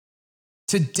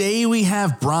Today we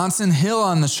have Bronson Hill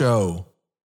on the show.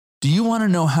 Do you want to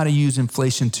know how to use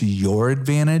inflation to your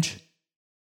advantage?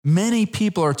 Many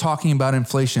people are talking about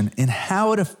inflation and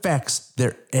how it affects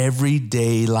their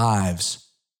everyday lives.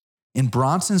 In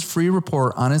Bronson's free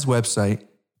report on his website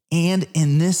and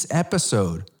in this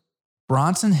episode,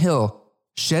 Bronson Hill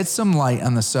sheds some light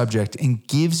on the subject and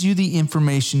gives you the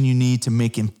information you need to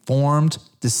make informed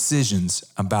decisions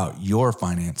about your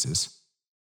finances.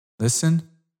 Listen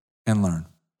and learn.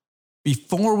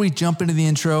 Before we jump into the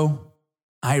intro,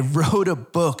 I wrote a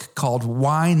book called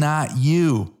Why Not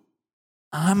You?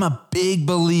 I'm a big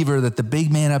believer that the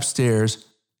big man upstairs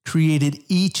created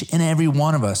each and every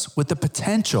one of us with the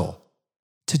potential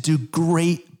to do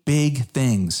great big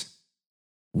things.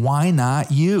 Why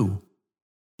not you?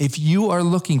 If you are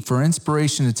looking for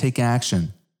inspiration to take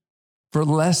action, for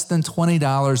less than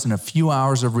 $20 and a few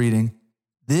hours of reading,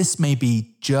 this may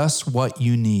be just what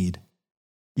you need.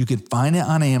 You can find it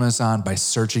on Amazon by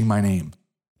searching my name.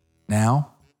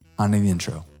 Now, on to the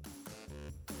intro.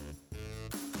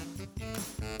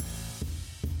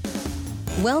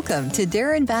 Welcome to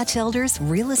Darren Batchelder's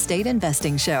Real Estate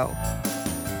Investing Show.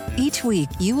 Each week,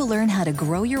 you will learn how to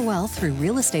grow your wealth through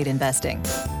real estate investing.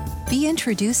 Be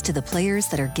introduced to the players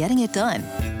that are getting it done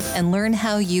and learn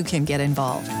how you can get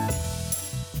involved.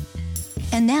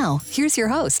 And now, here's your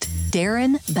host,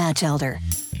 Darren Batchelder.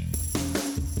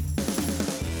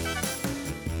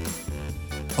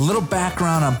 A little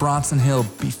background on Bronson Hill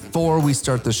before we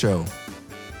start the show.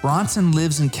 Bronson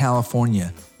lives in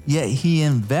California, yet he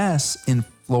invests in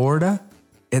Florida,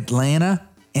 Atlanta,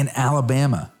 and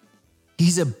Alabama.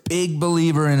 He's a big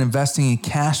believer in investing in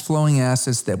cash flowing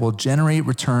assets that will generate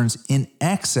returns in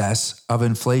excess of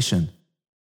inflation.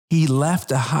 He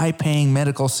left a high paying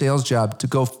medical sales job to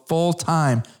go full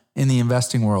time in the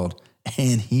investing world,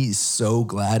 and he's so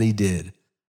glad he did.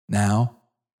 Now,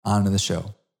 on to the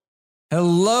show.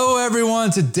 Hello,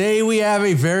 everyone. Today we have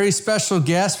a very special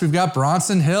guest. We've got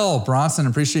Bronson Hill. Bronson,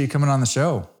 appreciate you coming on the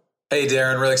show. Hey,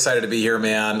 Darren, really excited to be here,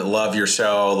 man. Love your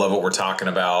show. Love what we're talking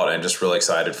about and just really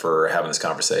excited for having this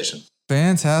conversation.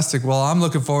 Fantastic. Well, I'm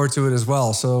looking forward to it as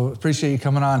well. So appreciate you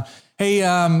coming on. Hey,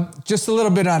 just a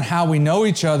little bit on how we know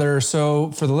each other.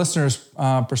 So for the listeners'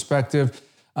 perspective,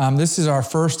 this is our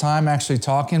first time actually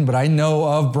talking, but I know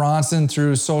of Bronson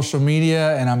through social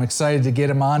media and I'm excited to get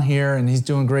him on here and he's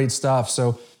doing great stuff.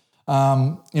 So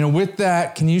with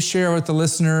that, can you share with the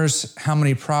listeners how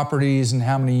many properties and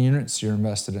how many units you're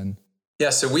invested in? Yeah,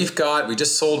 so we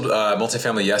just sold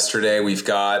multifamily yesterday. We've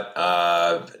got,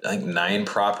 I think 9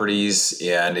 properties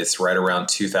and it's right around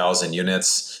 2,000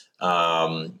 units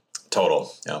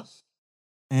total. Yeah.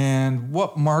 And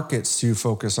what markets do you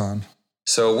focus on?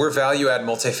 So we're value add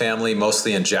multifamily,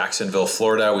 mostly in Jacksonville,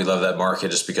 Florida. We love that market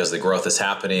just because the growth is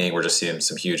happening. We're just seeing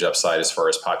some huge upside as far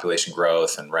as population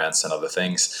growth and rents and other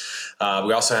things.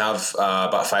 We also have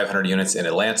about 500 units in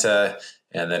Atlanta.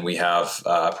 And then we have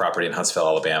a property in Huntsville,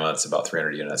 Alabama. It's about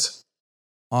 300 units.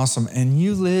 Awesome. And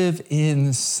you live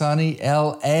in sunny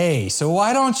LA. So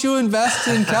why don't you invest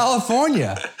in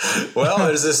California? Well,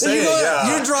 there's this saying,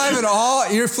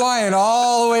 you're flying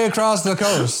all the way across the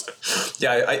coast.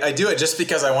 Yeah, I do it just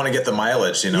because I want to get the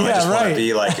mileage, I just want to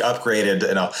be like upgraded,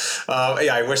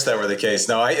 I wish that were the case.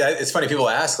 No, it's funny. People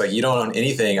ask, like, you don't own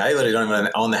anything. I literally don't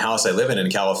even own the house I live in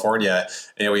California.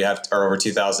 We have over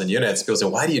 2,000 units. People say,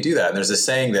 why do you do that? And there's this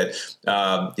saying that,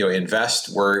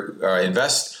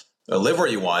 live where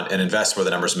you want and invest where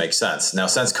the numbers make sense. Now,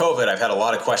 since COVID, I've had a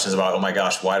lot of questions about, oh my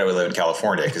gosh, why do we live in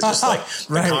California? Because just like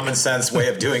the common sense way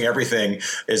of doing everything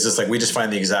is just like, we just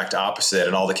find the exact opposite.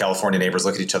 And all the California neighbors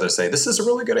look at each other and say, this is a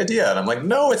really good idea. And I'm like,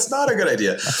 no, it's not a good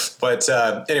idea. But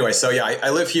anyway, so yeah, I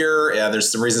live here and there's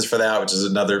some reasons for that, which is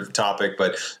another topic.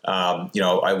 But,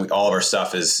 all of our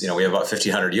stuff is, we have about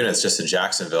 1,500 units just in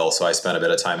Jacksonville. So I spend a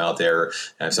bit of time out there and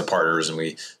I have some partners and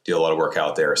we do a lot of work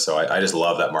out there. So I just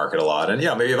love that market a lot. And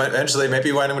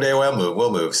maybe one day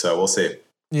we'll move. So we'll see.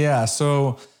 Yeah.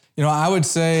 So, I would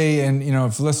say, and,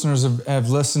 if listeners have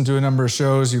listened to a number of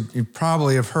shows, you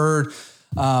probably have heard,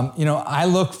 I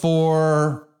look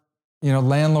for,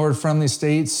 landlord friendly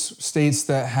states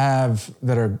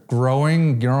that are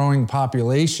growing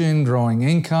population, growing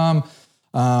income.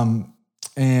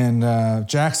 And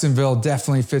Jacksonville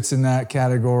definitely fits in that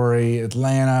category.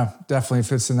 Atlanta definitely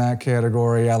fits in that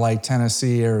category. I like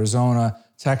Tennessee, Arizona,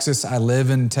 Texas. I live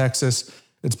in Texas.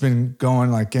 It's been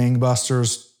going like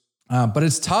gangbusters. But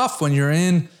it's tough when you're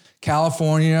in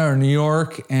California or New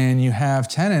York and you have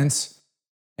tenants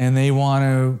and they want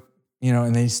to,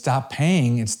 and they stop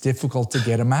paying. It's difficult to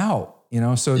get them out,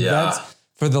 So that's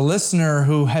for the listener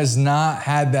who has not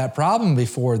had that problem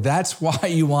before. That's why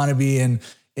you want to be in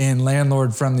in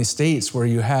landlord-friendly states where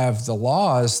you have the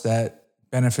laws that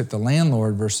benefit the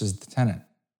landlord versus the tenant.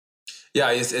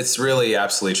 Yeah, it's really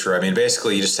absolutely true. I mean,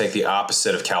 basically, you just take the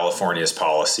opposite of California's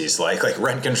policies, like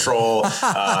rent control,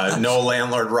 no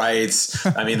landlord rights.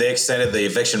 I mean, they extended the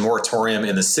eviction moratorium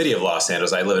in the city of Los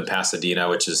Angeles. I live in Pasadena,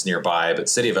 which is nearby, but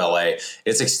city of LA,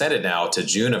 it's extended now to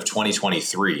June of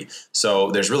 2023.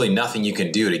 So there's really nothing you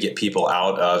can do to get people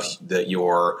out of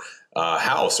your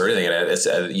house or anything.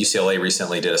 UCLA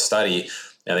recently did a study,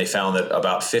 and they found that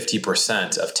about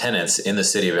 50% of tenants in the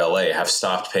city of LA have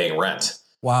stopped paying rent.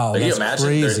 Wow, like, that's you imagine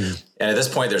crazy. And at this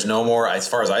point, there's no more, as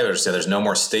far as I understand, there's no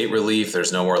more state relief.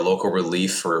 There's no more local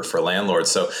relief for landlords.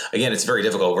 So again, it's very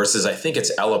difficult versus I think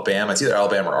it's Alabama. It's either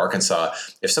Alabama or Arkansas.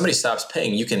 If somebody stops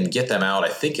paying, you can get them out, I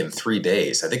think, in 3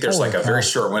 days. I think there's a very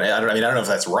short one. I don't know if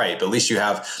that's right, but at least you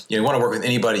want to work with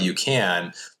anybody you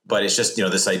can. But it's just,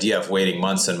 this idea of waiting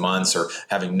months and months or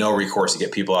having no recourse to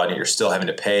get people out, and you're still having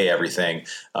to pay everything.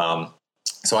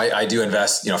 So I do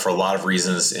invest, for a lot of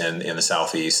reasons in the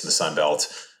Southeast and the Sun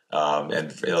Belt. And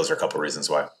those are a couple of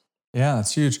reasons why. Yeah,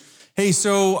 that's huge. Hey,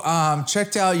 so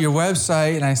checked out your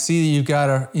website, and I see that you've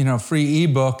got a free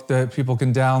ebook that people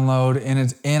can download,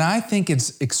 and I think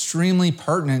it's extremely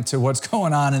pertinent to what's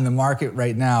going on in the market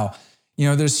right now.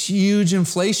 There's huge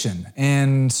inflation,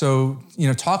 and so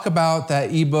talk about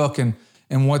that ebook and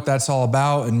what that's all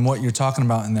about and what you're talking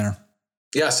about in there.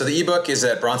 Yeah, so the ebook is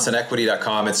at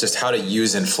bronsonequity.com. It's just how to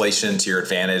use inflation to your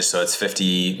advantage. So it's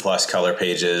 50 plus color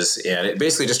pages. And it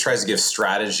basically just tries to give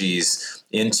strategies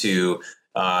into,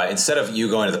 instead of you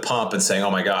going to the pump and saying,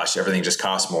 oh my gosh, everything just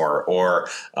costs more, or,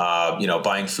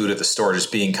 buying food at the store,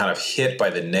 just being kind of hit by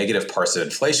the negative parts of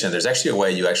inflation, there's actually a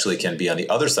way you actually can be on the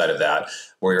other side of that,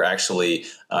 where you're actually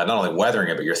not only weathering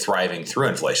it, but you're thriving through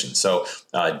inflation. So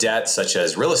debt, such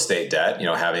as real estate debt,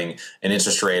 having an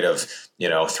interest rate of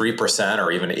 3%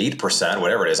 or even 8%,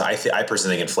 whatever it is. I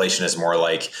personally think inflation is more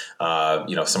like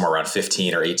somewhere around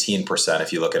 15 or 18%.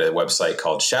 If you look at a website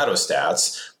called Shadow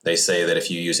Stats, they say that if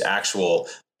you use actual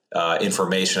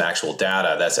information, actual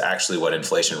data, that's actually what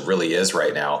inflation really is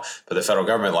right now. But the federal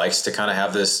government likes to kind of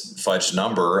have this fudged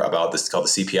number about this called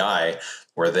the CPI,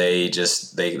 where they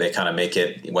kind of make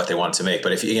it what they want to make.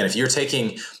 But if you're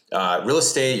taking real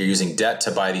estate, you're using debt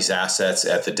to buy these assets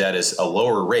at the debt is a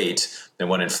lower rate than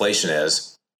what inflation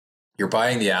is. You're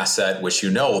buying the asset, which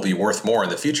will be worth more in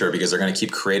the future because they're going to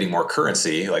keep creating more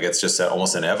currency. Like, it's just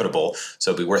almost inevitable.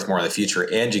 So it'll be worth more in the future,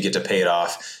 and you get to pay it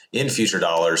off in future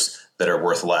dollars that are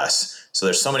worth less. So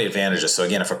there's so many advantages. So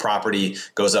again, if a property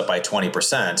goes up by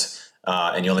 20%,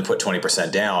 and you only put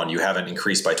 20% down, you haven't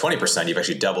increased by 20%, you've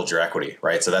actually doubled your equity,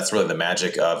 right? So that's really the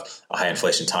magic of a high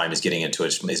inflation time, is getting into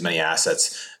as many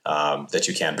assets that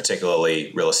you can,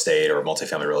 particularly real estate or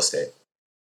multifamily real estate.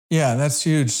 Yeah, that's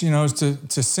huge.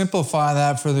 To simplify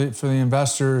that for the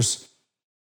investors,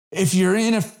 if you're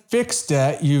in a fixed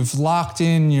debt, you've locked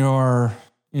in your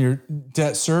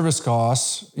debt service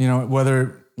costs,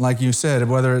 whether, like you said,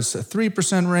 whether it's a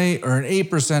 3% rate or an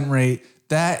 8% rate,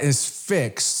 that is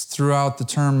fixed throughout the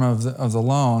term of the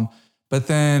loan. But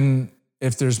then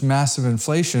if there's massive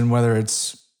inflation, whether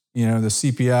it's, the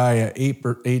CPI at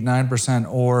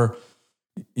 9%, or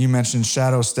you mentioned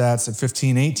Shadow Stats at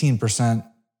 15, 18%.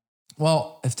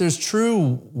 Well, if there's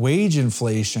true wage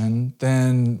inflation,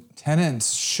 then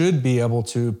tenants should be able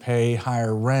to pay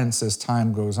higher rents as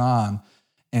time goes on.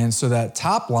 And so that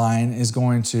top line is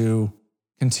going to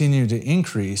continue to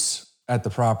increase at the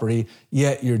property,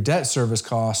 yet your debt service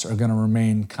costs are going to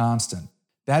remain constant.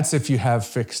 That's if you have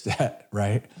fixed debt,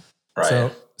 right?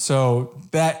 Right. So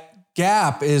that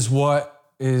gap is what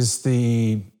is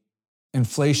the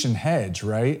inflation hedge,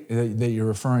 right? That you're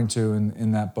referring to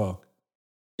in that book.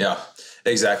 Yeah,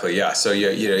 exactly. Yeah. So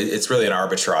it's really an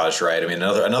arbitrage, right? I mean,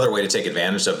 another way to take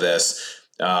advantage of this,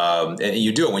 and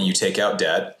you do it when you take out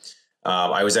debt.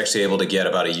 I was actually able to get,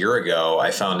 about a year ago,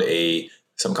 I found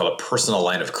something called a personal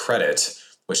line of credit,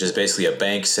 which is basically a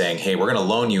bank saying, hey, we're going to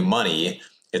loan you money.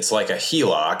 It's like a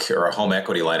HELOC or a home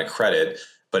equity line of credit,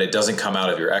 but it doesn't come out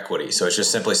of your equity. So it's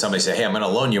just simply somebody say, hey, I'm going to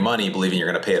loan you money, believing you're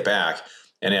going to pay it back.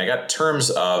 And I got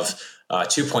terms of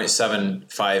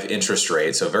 2.75 interest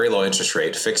rate, so very low interest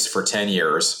rate, fixed for 10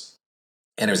 years.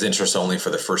 And it was interest only for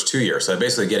the first 2 years. So I'm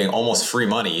basically getting almost free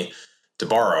money to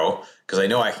borrow, because I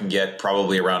know I can get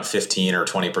probably around 15 or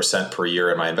 20% per year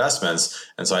in my investments.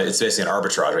 And so it's basically an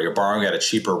arbitrage, right? You're borrowing at a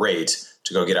cheaper rate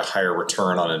to go get a higher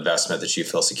return on investment that you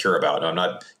feel secure about. Now, I'm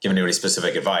not giving you any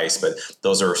specific advice, but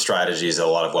those are strategies that a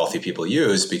lot of wealthy people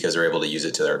use because they're able to use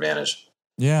it to their advantage.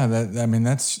 Yeah,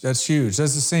 that's huge.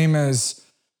 That's the same as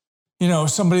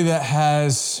somebody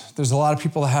there's a lot of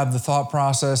people that have the thought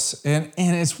process and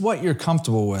it's what you're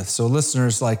comfortable with. So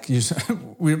listeners,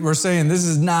 we're saying this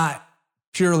is not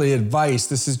purely advice.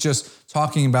 This is just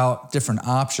talking about different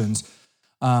options.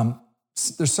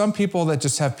 There's some people that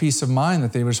just have peace of mind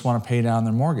that they just want to pay down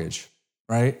their mortgage,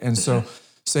 right? And so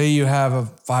say you have a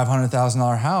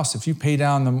 $500,000 house. If you pay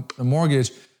down the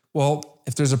mortgage, well,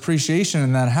 if there's appreciation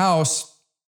in that house,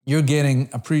 you're getting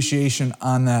appreciation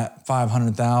on that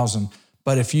 $500,000.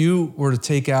 But if you were to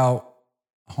take out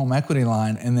a home equity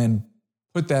line and then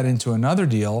put that into another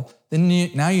deal, then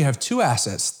now you have two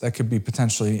assets that could be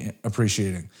potentially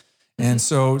appreciating. And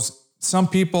so some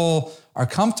people are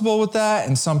comfortable with that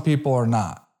and some people are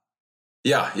not.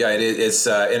 Yeah. It's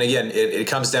and again, it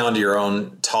comes down to your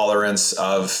own tolerance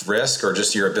of risk or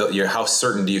just your ability. How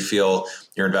certain do you feel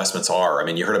your investments are? I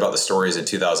mean, you heard about the stories in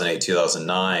 2008,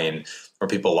 2009, where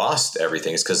people lost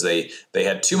everything. It's because they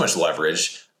had too much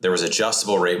leverage. There was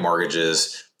adjustable rate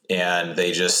mortgages, and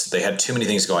they had too many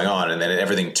things going on, and then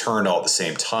everything turned all at the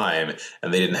same time,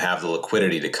 and they didn't have the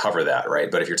liquidity to cover that, right?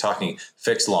 But if you're talking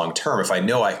fixed long term, if I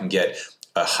know I can get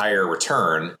a higher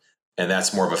return, and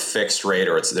that's more of a fixed rate,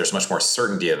 or there's much more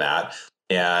certainty in that.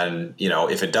 And,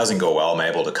 if it doesn't go well, am I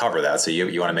able to cover that? So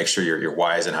you want to make sure you're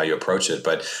wise in how you approach it.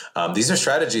 But these are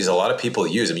strategies a lot of people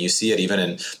use. I mean, you see it even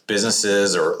in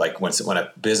businesses, or like when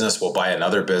a business will buy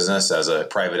another business as a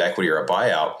private equity or a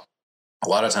buyout. A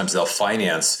lot of times they'll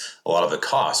finance a lot of the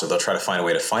costs, or they'll try to find a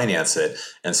way to finance it.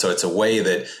 And so it's a way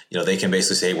that, they can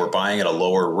basically say, we're buying at a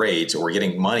lower rate, or we're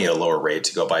getting money at a lower rate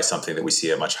to go buy something that we see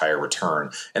a much higher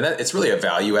return. And that it's really a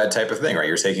value add type of thing, right?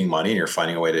 You're taking money and you're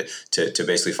finding a way to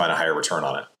basically find a higher return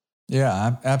on it.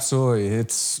 Yeah, absolutely.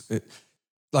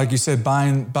 Like you said,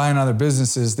 buying other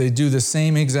businesses, they do the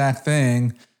same exact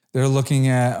thing. They're looking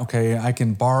at, okay, I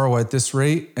can borrow at this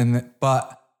rate,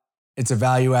 but it's a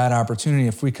value add opportunity.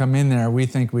 If we come in there, we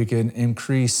think we can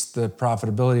increase the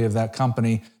profitability of that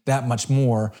company that much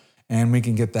more, and we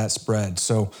can get that spread.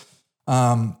 So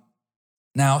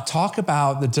now talk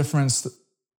about the difference,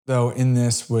 though, in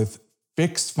this with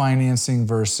fixed financing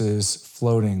versus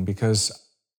floating, because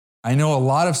I know a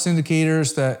lot of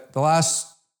syndicators that the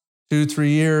last 2-3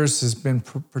 years has been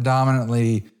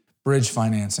predominantly bridge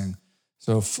financing.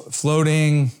 So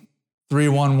floating,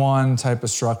 3-1-1 type of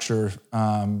structure,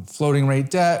 floating rate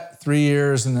debt, 3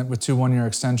 years, and then with 2 1-year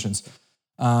extensions.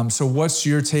 So what's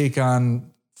your take on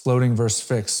floating versus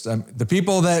fixed? The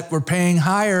people that were paying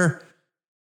higher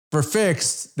for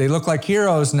fixed, they look like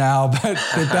heroes now, but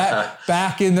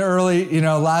back in the early,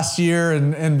 last year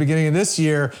and beginning of this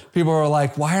year, people were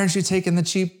like, why aren't you taking the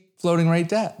cheap floating rate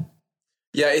debt?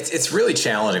 Yeah, it's really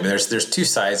challenging. I mean, there's two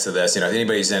sides to this. If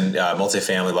anybody's in large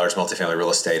multifamily real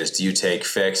estate, do you take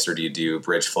fixed or do you do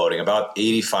bridge floating? About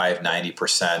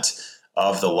 85-90%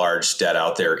 of the large debt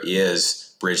out there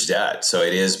is bridge debt. So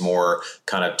it is more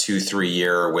kind of 2-3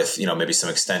 year with, maybe some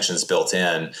extensions built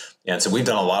in. And so we've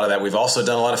done a lot of that. We've also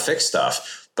done a lot of fixed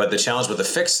stuff. But the challenge with the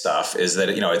fixed stuff is that,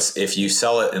 it's if you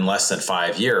sell it in less than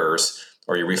 5 years,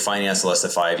 or you refinance in less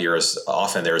than 5 years,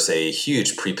 often there's a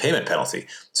huge prepayment penalty.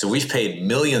 So we've paid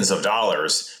millions of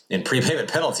dollars in prepayment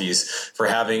penalties for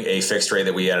having a fixed rate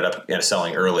that we ended up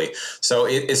selling early. So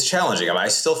it's challenging. I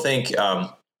still think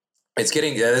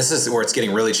this is where it's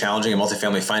getting really challenging in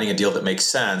multifamily, finding a deal that makes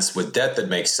sense with debt that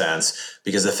makes sense,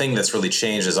 because the thing that's really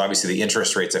changed is obviously the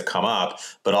interest rates have come up,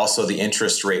 but also the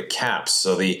interest rate caps.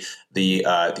 So the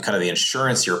kind of the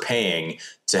insurance you're paying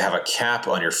to have a cap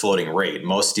on your floating rate.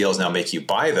 Most deals now make you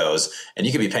buy those, and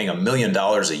you could be paying $1 million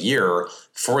a year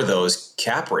for those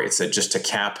cap rates, just to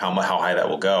cap how high that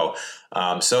will go.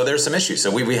 So there's some issues.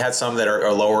 So we had some that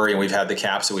are lower, and we've had the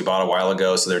caps that we bought a while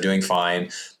ago, so they're doing fine.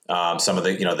 Some of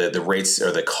the rates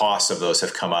or the costs of those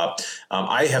have come up.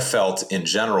 I have felt in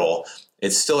general,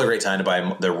 it's still a great time to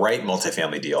buy the right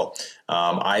multifamily deal.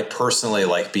 I personally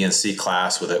like B and C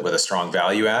class with a strong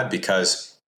value add, because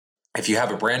if you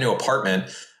have a brand new apartment,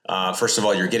 first of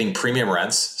all, you're getting premium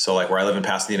rents. So like where I live in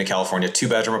Pasadena, California,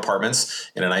 2-bedroom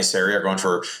apartments in a nice area are going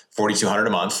for $4,200 a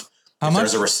month. If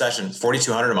there's a recession,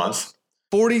 $4,200 a month.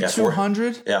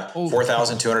 $4,200? Yeah,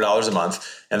 $4,200 a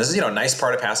month. And this is, a nice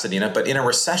part of Pasadena, but in a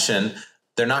recession,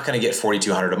 they're not going to get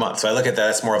 $4,200 a month. So I look at that,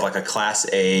 it's more of like a class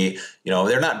A,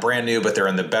 they're not brand new, but they're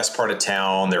in the best part of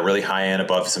town. They're really high end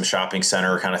above some shopping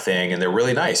center kind of thing. And they're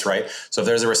really nice, right? So if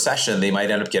there's a recession, they might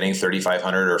end up getting $3,500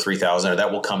 or $3,000, or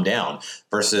that will come down,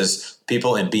 versus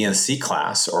people in B and C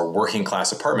class or working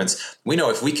class apartments. We know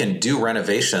if we can do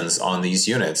renovations on these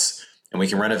units, and we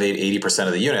can renovate 80%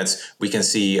 of the units, we can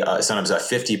see sometimes a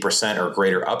 50% or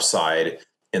greater upside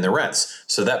in the rents.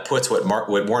 So that puts what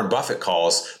Warren Buffett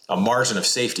calls a margin of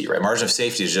safety, right? Margin of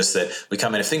safety is just that we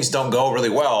come in, if things don't go really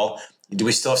well, do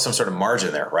we still have some sort of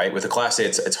margin there, right? With the Class A,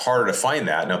 it's harder to find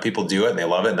that. Now, people do it and they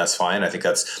love it, and that's fine. I think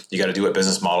you got to do what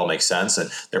business model makes sense. And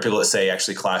there are people that say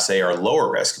actually Class A are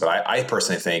lower risk, but I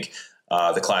personally think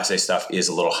the Class A stuff is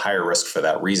a little higher risk for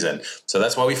that reason. So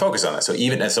that's why we focus on that.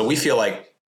 So we feel like,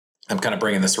 I'm kind of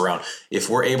bringing this around. If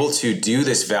we're able to do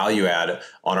this value add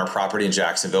on our property in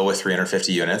Jacksonville with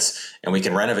 350 units, and we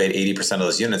can renovate 80% of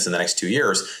those units in the next 2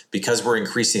 years, because we're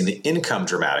increasing the income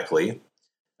dramatically,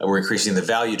 we're increasing the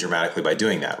value dramatically by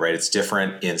doing that, right? It's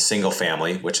different in single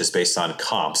family, which is based on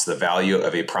comps. The value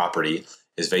of a property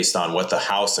is based on what the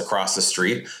house across the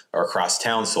street or across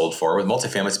town sold for. With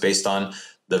multifamily, it's based on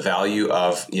the value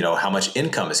of, how much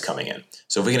income is coming in.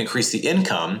 So if we can increase the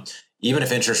income, even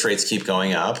if interest rates keep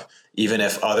going up, even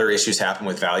if other issues happen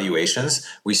with valuations,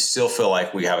 we still feel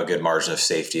like we have a good margin of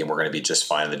safety and we're going to be just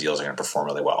fine and the deals are going to perform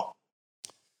really well.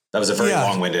 That was a very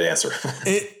long-winded answer.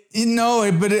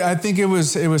 I think it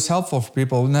was helpful for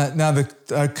people. Now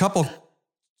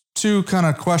two kind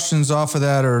of questions off of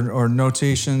that or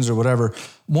notations or whatever.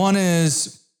 One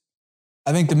is,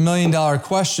 I think the $1 million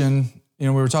question, we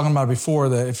were talking about before,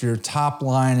 that if your top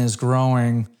line is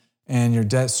growing and your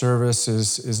debt service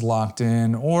is locked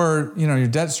in, or your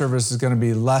debt service is going to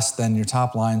be less than your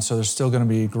top line, so there's still going to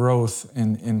be growth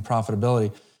in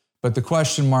profitability. But the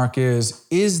question mark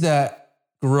is that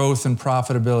growth and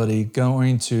profitability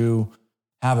going to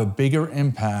have a bigger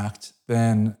impact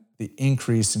than the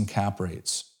increase in cap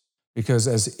rates? Because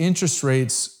as interest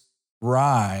rates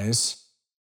rise,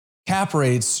 cap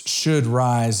rates should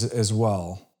rise as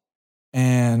well.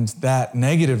 And that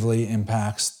negatively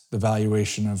impacts the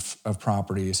valuation of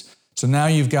properties. So now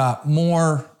you've got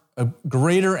a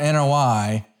greater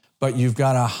NOI, but you've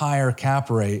got a higher cap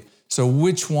rate. So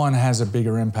which one has a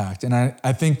bigger impact? And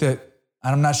I think that,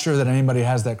 I'm not sure that anybody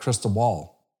has that crystal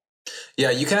ball.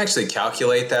 Yeah, you can actually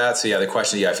calculate that. So the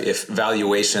question, if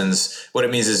valuations, what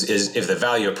it means is if the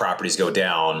value of properties go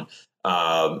down,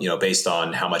 based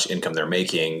on how much income they're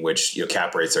making, which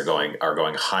cap rates are going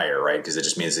higher, right? Because it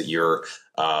just means that you're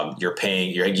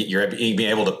being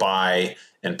able to buy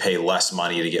and pay less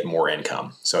money to get more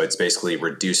income. So it's basically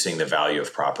reducing the value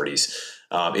of properties.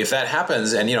 If that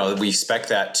happens, and we expect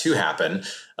that to happen,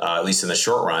 at least in the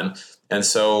short run. And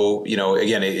so,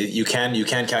 again, you can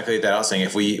calculate that out, saying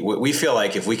if we feel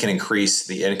like if we can increase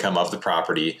the income of the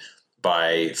property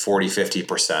by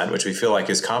 40-50%, which we feel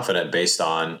like is confident based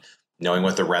on knowing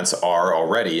what the rents are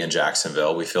already in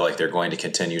Jacksonville, we feel like they're going to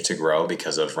continue to grow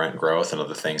because of rent growth and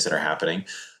other things that are happening.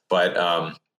 But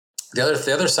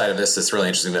the other side of this that's really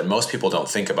interesting that most people don't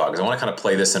think about, because I want to kind of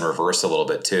play this in reverse a little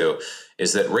bit too,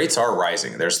 is that rates are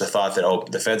rising. There's the thought that,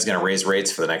 the Fed's going to raise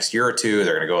rates for the next year or two.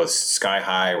 They're going to go sky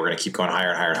high. We're going to keep going higher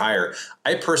and higher and higher.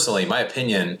 I personally, my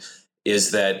opinion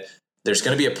is that there's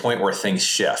going to be a point where things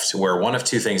shift, where one of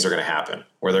two things are going to happen,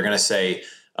 where they're going to say,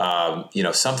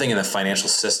 something in the financial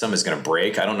system is going to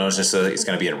break. I don't know necessarily it's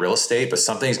going to be in real estate, but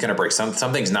something's going to break.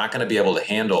 Something's not going to be able to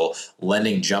handle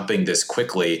lending jumping this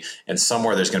quickly. And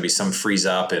somewhere there's going to be some freeze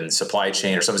up in supply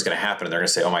chain, or something's going to happen. And they're going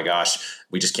to say, oh my gosh,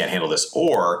 we just can't handle this.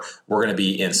 Or we're going to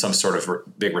be in some sort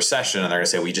of big recession, and they're going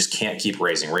to say, we just can't keep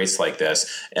raising rates like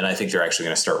this. And I think they're actually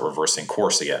going to start reversing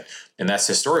course again. And that's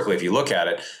historically, if you look at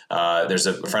it, there's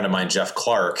a friend of mine, Jeff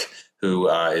Clark, who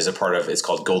is a part of, it's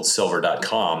called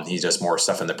goldsilver.com. He does more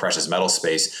stuff in the precious metal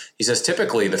space. He says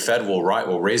typically the Fed will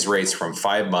raise rates from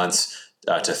 5 months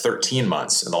to 13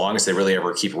 months. And the longest they really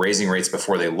ever keep raising rates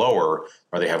before they lower,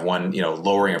 or they have one,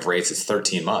 lowering of rates, it's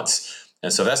 13 months.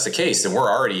 And so that's the case. And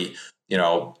we're already,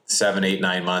 7, 8,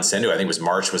 9 months into it. I think it was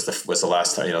March was the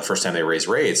last time, the first time they raised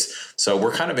rates. So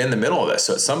we're kind of in the middle of this.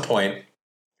 So at some point,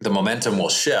 the momentum will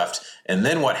shift. And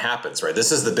then what happens, right?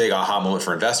 This is the big aha moment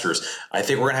for investors. I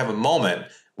think we're going to have a moment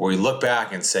where we look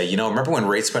back and say, remember when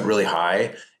rates went really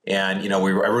high and,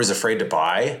 everyone was afraid to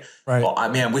buy? Right.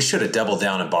 Well, we should have doubled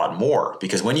down and bought more,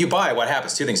 because when you buy, what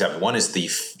happens? Two things happen. One is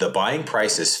the buying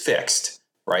price is fixed,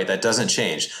 right? That doesn't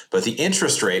change, but the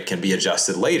interest rate can be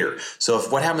adjusted later. So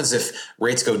what happens if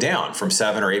rates go down from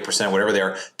 7 or 8%, whatever they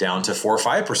are, down to 4 or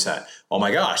 5%? Oh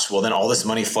my gosh. Well, then all this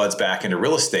money floods back into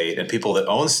real estate, and people that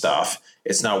own stuff,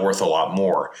 it's now worth a lot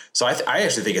more. So I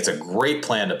actually think it's a great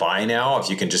plan to buy now if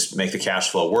you can just make the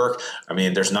cash flow work.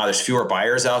 There's fewer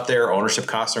buyers out there. Ownership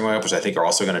costs are going up, which I think are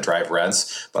also going to drive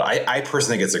rents. But I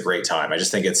personally think it's a great time. I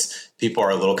just think people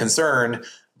are a little concerned,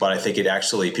 but I think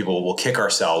people will kick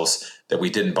ourselves that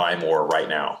we didn't buy more right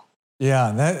now.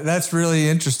 Yeah, that's really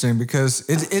interesting, because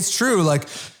it's true. Like,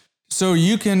 so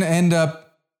you can end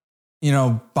up,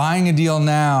 buying a deal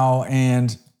now,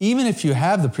 and even if you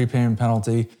have the prepayment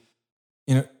penalty,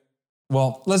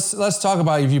 Well, let's talk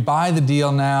about if you buy the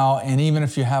deal now, and even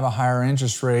if you have a higher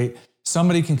interest rate,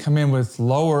 somebody can come in with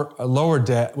lower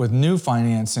debt with new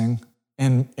financing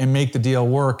and make the deal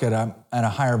work at a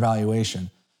higher valuation.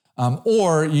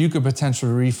 Or you could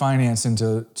potentially refinance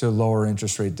into lower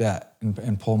interest rate debt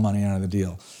and pull money out of the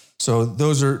deal. So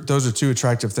those are two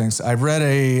attractive things. I read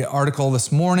an article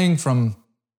this morning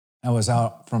I was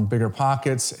out from Bigger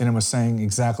Pockets, and it was saying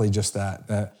exactly just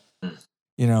that,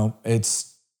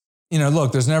 it's,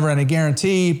 look, there's never any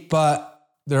guarantee, but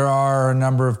there are a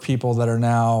number of people that are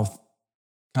now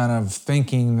kind of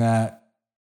thinking that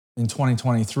in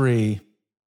 2023,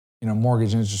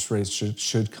 mortgage interest rates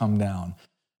should come down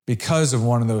because of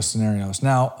one of those scenarios.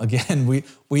 Now, again,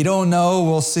 we don't know.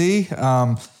 We'll see.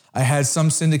 I had some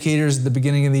syndicators at the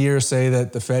beginning of the year say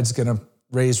that the Fed's going to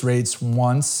raise rates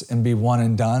once and be one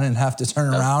and done and have to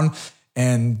turn around.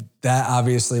 And that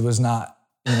obviously was not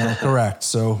correct.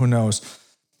 So who knows?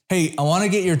 Hey, I want to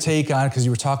get your take on, because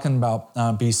you were talking about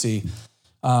BC.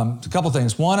 A couple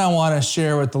things. One, I want to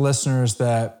share with the listeners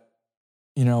that,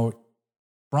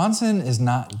 Bronson is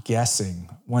not guessing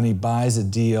when he buys a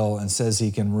deal and says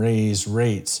he can raise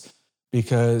rates,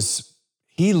 because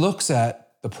he looks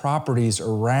at the properties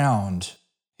around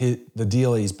the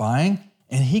deal he's buying,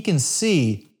 and he can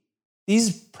see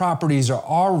these properties are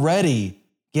already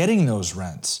getting those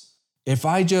rents. If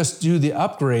I just do the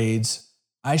upgrades,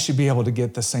 I should be able to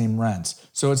get the same rents.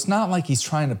 So it's not like he's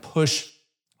trying to push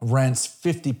rents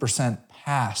 50%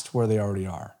 past where they already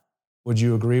are. Would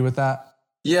you agree with that?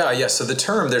 Yeah. So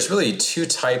there's really two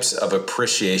types of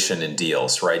appreciation in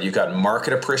deals, right? You've got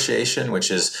market appreciation, which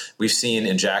is we've seen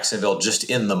in Jacksonville, just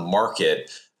in the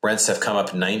market, rents have come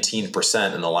up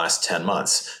 19% in the last 10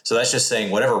 months. So that's just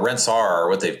saying whatever rents are or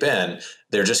what they've been,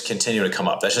 they're just continuing to come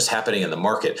up. That's just happening in the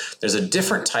market. There's a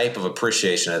different type of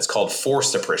appreciation. It's called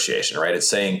forced appreciation, right? It's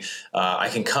saying I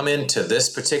can come into this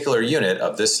particular unit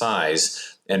of this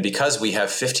size, and because we have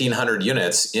 1,500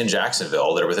 units in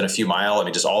Jacksonville that are within a few miles,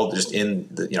 just in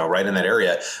right in that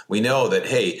area, we know that,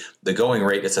 hey, the going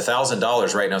rate, it's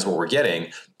 $1,000 right now is what we're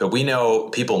getting, but we know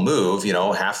people move,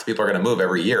 half the people are going to move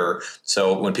every year.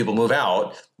 So when people move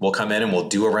out, we'll come in and we'll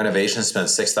do a renovation, spend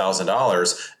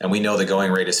 $6,000, and we know the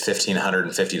going rate is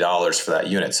 $1,550 for that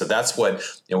unit. So that's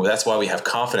that's why we have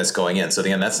confidence going in. So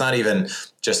again, that's not even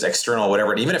just external,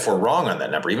 whatever. Even if we're wrong on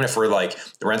that number, even if we're like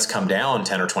the rents come down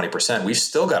 10 or 20%, we've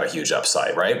still got a huge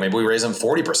upside, right? Maybe we raise them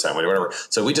 40%, whatever.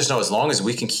 So we just know as long as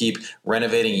we can keep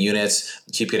renovating units,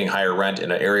 keep getting higher rent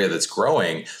in an area that's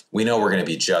growing, we know we're going to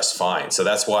be just fine. So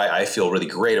that's why I feel really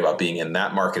great about being in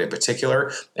that market in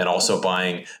particular, and also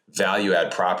buying value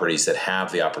add properties that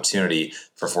have the opportunity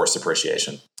for forced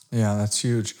appreciation. Yeah, that's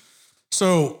huge.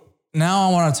 So now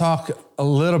I want to talk a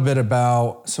little bit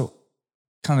about,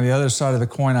 kind of the other side of the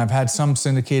coin. I've had some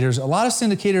syndicators, a lot of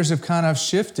syndicators have kind of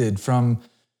shifted from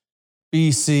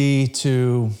BC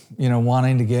to,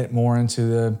 wanting to get more into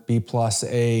the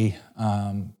B+A,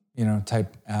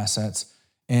 type assets.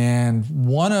 And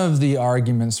one of the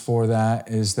arguments for that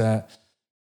is that,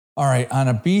 all right, on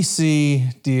a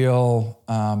BC deal,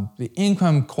 the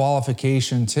income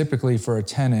qualification typically for a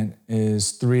tenant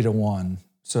is 3-to-1.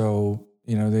 So,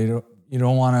 you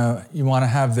want to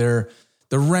have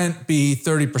the rent be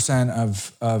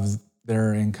 30% of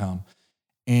their income.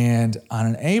 And on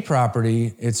an A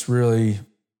property, it's really,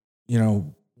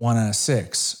 1 out of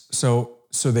 6.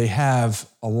 So they have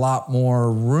a lot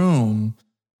more room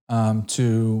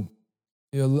to,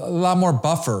 a lot more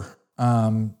buffer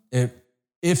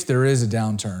if there is a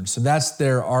downturn. So that's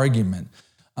their argument.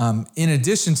 In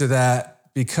addition to that,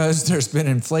 because there's been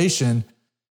inflation,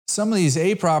 some of these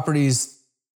A properties,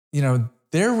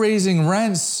 they're raising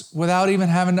rents without even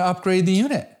having to upgrade the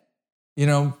unit,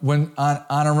 when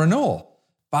on a renewal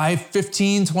by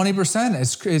 15,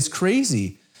 20%. It's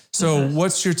crazy. So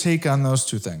what's your take on those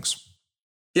two things?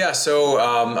 Yeah. So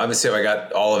I'm going to see if I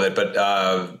got all of it, but,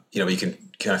 you can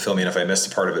kind of fill me in if I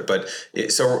missed a part of it. But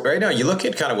so right now you look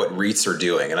at kind of what REITs are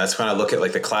doing, and that's kind of look at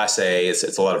like the Class A,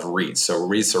 it's a lot of REITs. So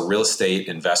REITs are real estate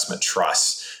investment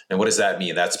trusts. And what does that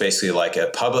mean? That's basically like a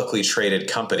publicly traded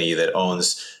company that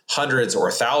owns hundreds or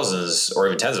thousands or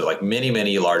even tens of many,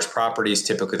 many large properties.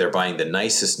 Typically they're buying the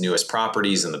nicest, newest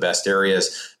properties in the best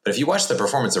areas. But if you watch the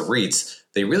performance of REITs,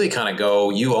 they really kind of go,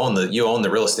 you own the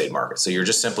real estate market. So you're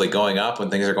just simply going up when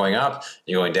things are going up,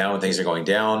 you're going down when things are going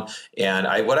down. And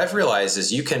what I've realized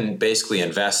is you can basically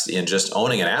invest in just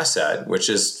owning an asset, which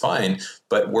is fine.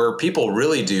 But where people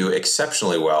really do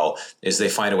exceptionally well is they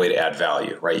find a way to add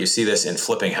value, right? You see this in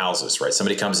flipping houses, right?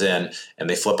 Somebody comes in and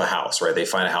they flip a house, right? They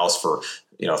find a house for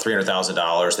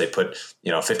 $300,000. They put,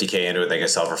 $50K into it. They can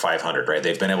sell for 500, right?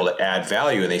 They've been able to add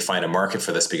value and they find a market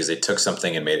for this because they took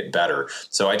something and made it better.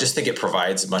 So I just think it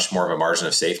provides much more of a margin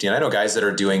of safety. And I know guys that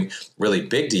are doing really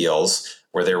big deals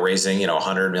where they're raising,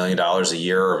 $100 million a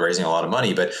year or raising a lot of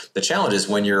money. But the challenge is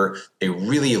when you're a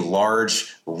really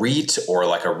large REIT or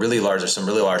like there's some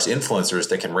really large influencers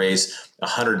that can raise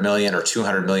 100 million or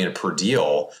 200 million per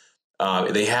deal,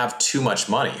 they have too much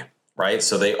money, right?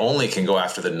 So they only can go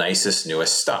after the nicest,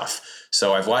 newest stuff.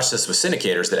 So I've watched this with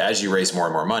syndicators that as you raise more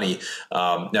and more money,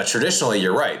 now traditionally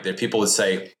you're right, that people would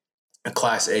say a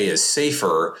Class A is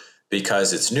safer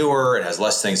because it's newer, it has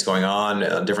less things going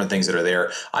on, different things that are there.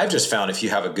 I've just found if you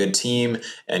have a good team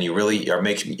and you really are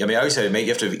I always say you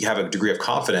have to have a degree of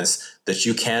confidence that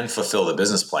you can fulfill the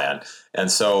business plan. And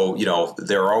so,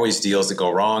 there are always deals that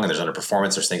go wrong and there's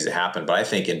underperformance, there's things that happen. But I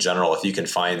think in general, if you can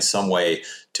find some way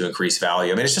to increase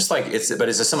value, it's just like, it's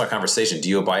a similar conversation. Do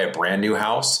you buy a brand new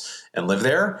house and live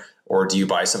there? Or do you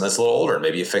buy something that's a little older and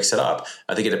maybe you fix it up?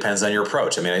 I think it depends on your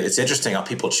approach. It's interesting how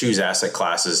people choose asset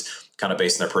classes kind of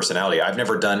based on their personality. I've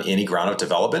never done any ground up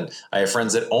development. I have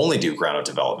friends that only do ground up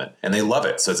development and they love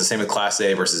it. So it's the same with Class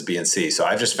A versus B and C. So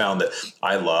I've just found that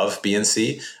I love B and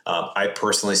C. I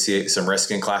personally see some risk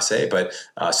in Class A, but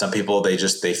some people, they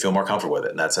feel more comfortable with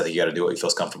it. And I think you got to do what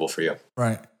feels comfortable for you.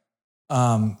 Right.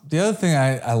 The other thing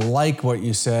I like what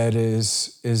you said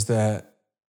is that,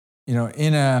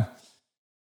 in a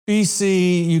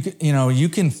BC, you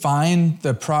can find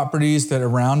the properties that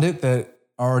around it that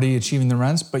are already achieving the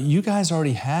rents, but you guys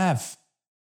already have,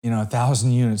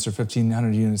 1,000 units or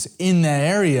 1,500 units in that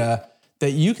area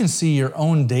that you can see your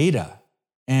own data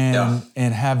and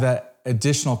have that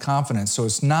additional confidence. So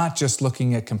it's not just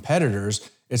looking at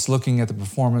competitors, it's looking at the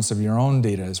performance of your own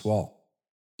data as well.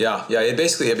 Yeah.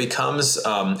 It becomes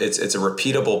it's a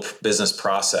repeatable business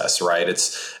process, right?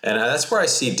 And that's where I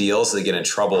see deals that get in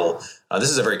trouble. This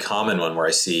is a very common one where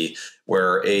I see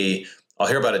where I'll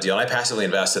hear about a deal and I passively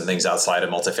invest in things outside of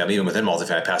multifamily, even within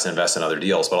multifamily, I passively invest in other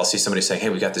deals. But I'll see somebody saying, "Hey,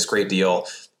 we got this great deal,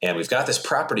 and we've got this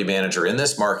property manager in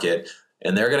this market,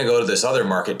 and they're going to go to this other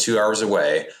market 2 hours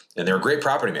away." And they're a great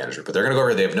property manager, but they're going to go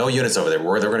over there. They have no units over there.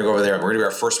 They're going to go over there, and we're going to be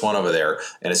our first one over there,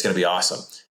 and it's going to be awesome.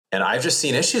 And I've just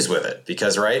seen issues with it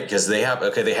because they have a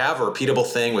repeatable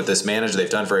thing with this manager. They've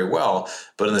done very well.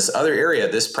 But in this other area,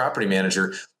 this property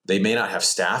manager, they may not have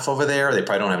staff over there. They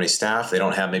probably don't have any staff. They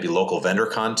don't have maybe local vendor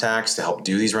contacts to help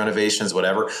do these renovations,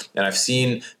 whatever. And I've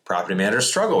seen property managers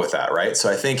struggle with that, right? So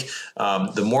I think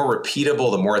the more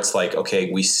repeatable, the more it's like,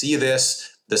 okay, we see this.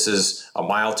 This is a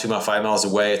mile, 2 miles, 5 miles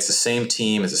away. It's the same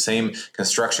team. It's the same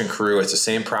construction crew. It's the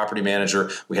same property manager.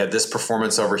 We had this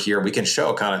performance over here. We can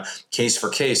show kind of case for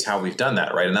case how we've done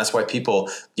that, right? And that's why people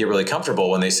get really comfortable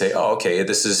when they say, "Oh, okay,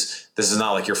 this is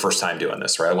not like your first time doing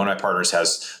this," right? One of my partners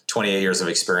has 28 years of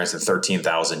experience and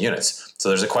 13,000 units. So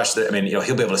there's a question that,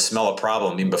 he'll be able to smell a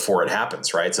problem even before it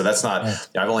happens, right? So that's not,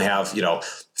 I've only have,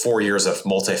 4 years of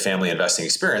multifamily investing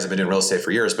experience. I've been doing real estate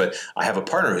for years, but I have a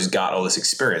partner who's got all this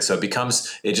experience. So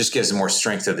it just gives more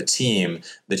strength to the team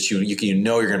that you're going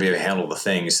to be able to handle the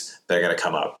things that are going to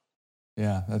come up.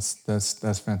 Yeah,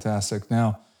 that's fantastic.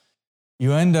 Now,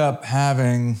 you end up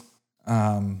having,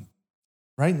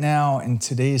 right now in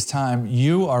today's time,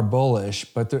 you are bullish,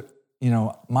 but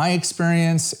my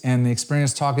experience and the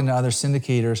experience talking to other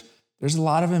syndicators, there's a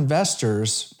lot of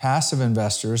investors, passive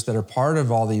investors that are part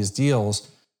of all these deals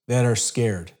that are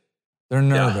scared. They're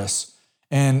nervous.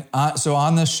 Yeah. And so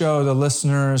on this show, the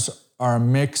listeners are a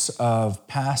mix of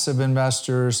passive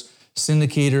investors,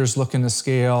 syndicators looking to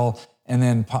scale, and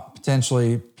then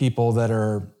potentially people that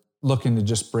are looking to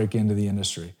just break into the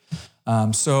industry.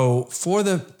 So for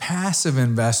the passive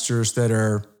investors that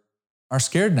are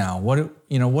scared now, what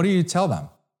do you tell them?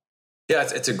 Yeah,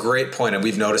 it's a great point. And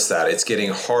we've noticed that it's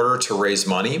getting harder to raise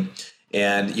money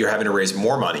and you're having to raise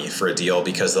more money for a deal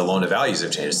because the loan to values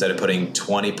have changed. Instead of putting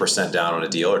 20% down on a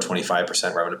deal or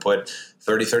 25%, we're having to put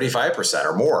 35%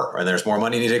 or more. And there's more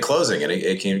money needed at closing and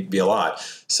it can be a lot.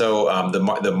 So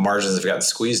the margins have gotten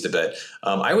squeezed a bit.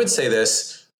 I would say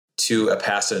this to a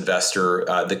passive investor,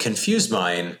 the confused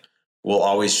mind will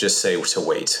always just say to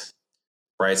wait.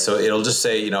 Right. So it'll just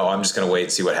say, I'm just going to wait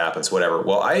and see what happens, whatever.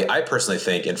 Well, I personally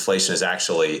think inflation is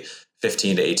actually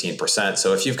 15 to 18%.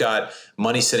 So if you've got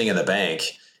money sitting in the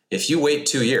bank, if you wait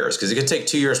 2 years, because it can take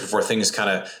 2 years before things kind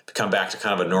of come back to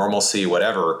kind of a normalcy,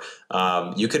 whatever,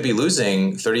 you could be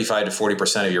losing 35 to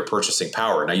 40% of your purchasing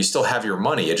power. Now you still have your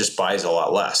money. It just buys a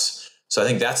lot less. So I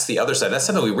think that's the other side. That's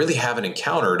something we really haven't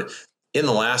encountered in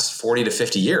the last 40 to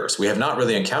 50 years. We have not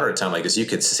really encountered a time like this.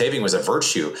 Saving was a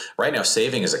virtue. Right now,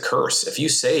 saving is a curse. If you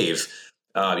save,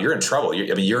 you're in trouble.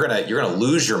 You're gonna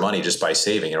lose your money just by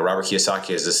saving. Robert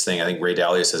Kiyosaki has this thing. I think Ray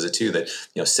Dalio says it too, that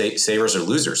savers are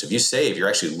losers. If you save, you're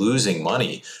actually losing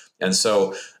money. And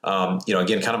so,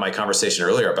 again, kind of my conversation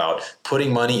earlier about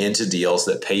putting money into deals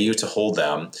that pay you to hold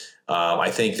them.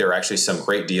 I think there are actually some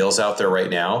great deals out there right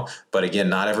now, but again,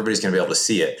 not everybody's going to be able to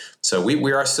see it. So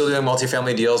we are still doing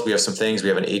multifamily deals. We have some things. We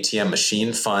have an ATM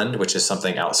machine fund, which is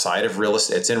something outside of real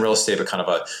estate. It's in real estate, but kind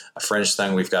of a fringe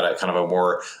thing. We've got a kind of a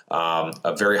more,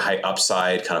 a very high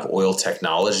upside kind of oil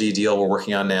technology deal we're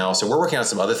working on now. So we're working on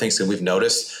some other things that we've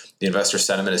noticed the investor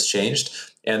sentiment has changed.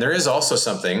 And there is also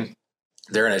something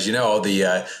there, and as you know,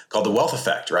 called the wealth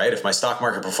effect, right? If my stock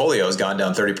market portfolio has gone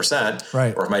down 30%,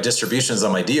 right, or if my distributions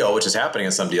on my deal, which is happening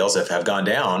in some deals, have gone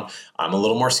down, I'm a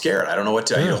little more scared. I don't know what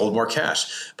to do. I need to hold more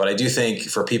cash. But I do think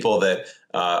for people that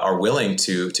are willing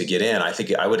to get in, I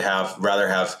think I would rather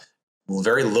have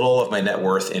very little of my net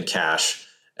worth in cash,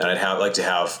 and I'd like to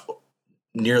have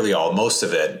most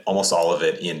of it, almost all of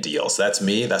it in deals. That's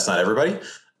me. That's not everybody,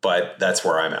 but that's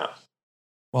where I'm at.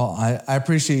 Well, I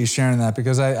appreciate you sharing that,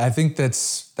 because I think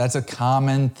that's a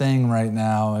common thing right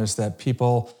now, is that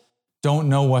people don't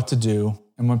know what to do.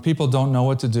 And when people don't know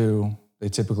what to do, they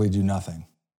typically do nothing.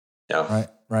 Yeah.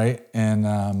 Right.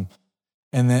 And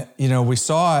then, we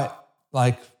saw it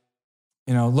look,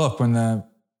 when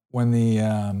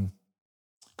the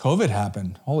COVID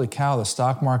happened, holy cow, the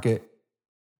stock market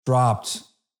dropped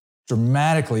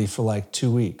dramatically for like 2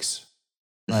 weeks.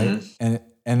 Right. Mm-hmm.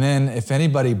 And then if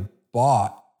anybody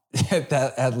bought at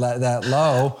that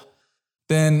low,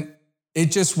 then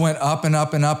it just went up and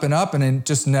up and up and up, and it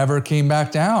just never came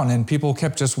back down. And people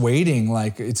kept just waiting,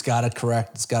 like, it's got to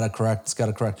correct, it's got to correct, it's got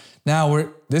to correct.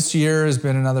 Now this year has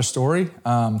been another story.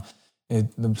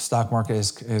 The stock market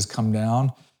has come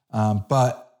down,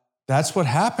 but that's what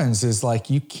happens, is like,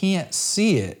 you can't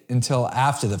see it until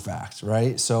after the fact,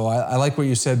 right? So I like what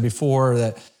you said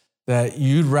before, that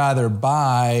you'd rather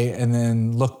buy and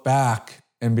then look back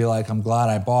and be like, I'm glad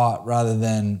I bought, rather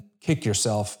than kick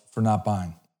yourself for not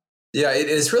buying. Yeah,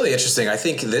 it's really interesting. I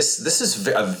think this is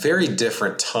a very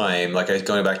different time. Like,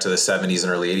 going back to the 70s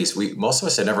and early 80s, most of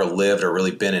us had never lived or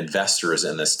really been investors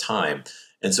in this time.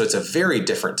 And so it's a very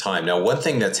different time. Now, one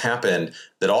thing that's happened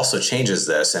that also changes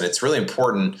this, and it's really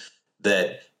important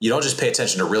that you don't just pay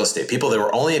attention to real estate. People that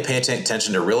were only paying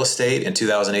attention to real estate in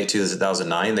 2008,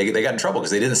 2009, they got in trouble because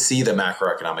they didn't see the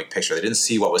macroeconomic picture. They didn't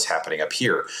see what was happening up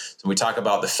here. So we talk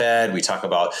about the Fed, we talk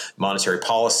about monetary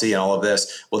policy and all of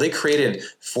this. Well, they created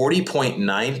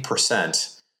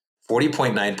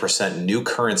 40.9% new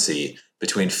currency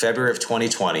between February of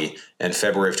 2020 and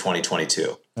February of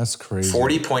 2022. That's crazy.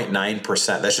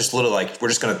 40.9%. That's just literally like, we're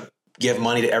just going to give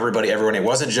money to everybody, everyone. It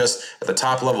wasn't just at the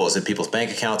top level. It was in people's bank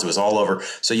accounts. It was all over.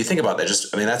 So you think about that.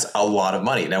 That's a lot of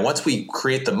money. Now, once we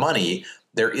create the money,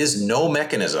 there is no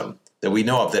mechanism that we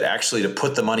know of that actually to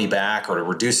put the money back or to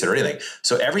reduce it or anything.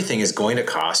 So everything is going to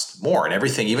cost more, and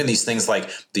everything, even these things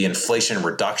like the Inflation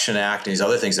Reduction Act and these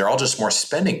other things, they're all just more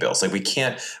spending bills. Like,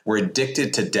 we're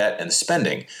addicted to debt and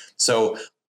spending. So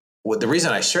the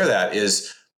reason I share that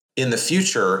is, in the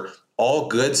future, all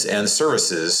goods and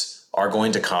services are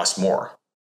going to cost more.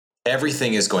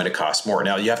 Everything is going to cost more.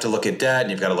 Now, you have to look at debt,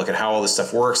 and you've got to look at how all this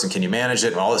stuff works, and can you manage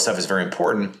it, and all this stuff is very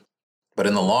important. But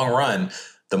in the long run,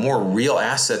 the more real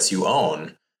assets you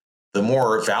own, the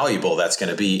more valuable that's going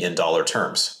to be in dollar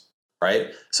terms, right?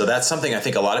 So that's something I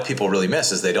think a lot of people really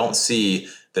miss, is they don't see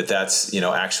that that's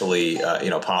actually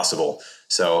possible.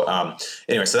 So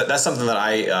anyway, so that's something that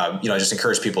I just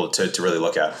encourage people to really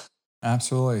look at.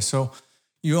 Absolutely. So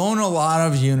you own a lot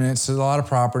of units, a lot of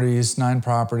properties, 9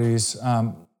 properties.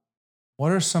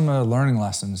 What are some of the learning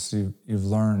lessons you've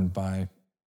learned by,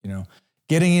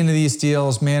 getting into these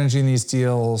deals, managing these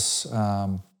deals?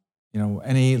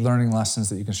 Any learning lessons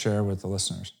that you can share with the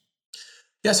listeners?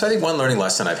 Yeah, so I think one learning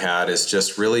lesson I've had is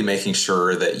just really making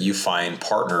sure that you find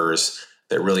partners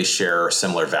that really share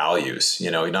similar values.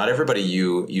 Not everybody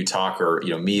you talk or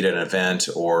meet at an event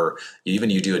or even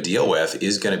you do a deal with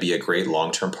is going to be a great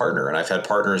long-term partner. And I've had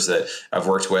partners that I've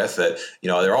worked with that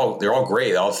they're all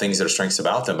great, all things that are strengths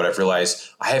about them. But I've realized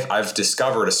I've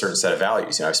discovered a certain set of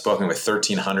values. I've spoken with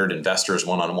 1,300 investors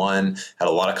one-on-one, had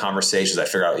a lot of conversations. I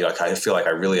figure out I feel like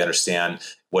I really understand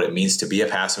what it means to be a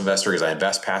passive investor because I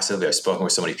invest passively. I've spoken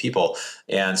with so many people.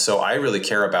 And so I really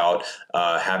care about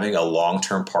having a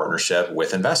long-term partnership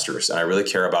with investors. And I really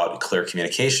care about clear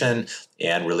communication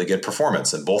and really good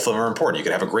performance. And both of them are important. You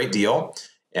can have a great deal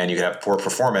and you can have poor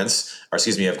performance, or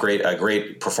you have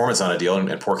great performance on a deal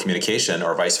and poor communication,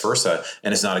 or vice versa,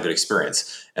 and it's not a good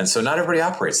experience. And so not everybody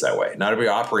operates that way. Not everybody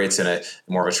operates in a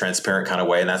more of a transparent kind of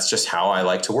way, and that's just how I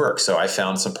like to work. So I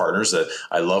found some partners that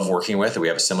I love working with, and we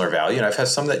have a similar value, and I've had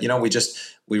some that,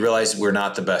 we realize we're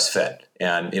not the best fit.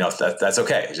 And, that's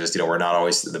okay. Just, we're not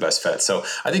always the best fit. So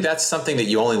I think that's something that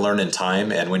you only learn in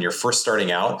time. And when you're first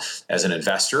starting out as an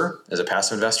investor, as a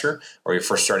passive investor, or you're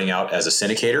first starting out as a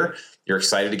syndicator, you're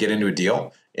excited to get into a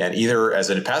deal. And either as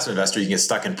a passive investor, you can get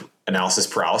stuck in analysis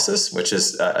paralysis, which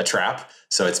is a trap.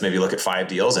 So it's maybe look at 5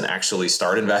 deals and actually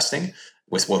start investing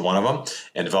with one of them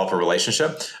and develop a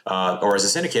relationship. Or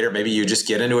as a syndicator, maybe you just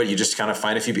get into it. You just kind of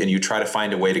find a few, and you try to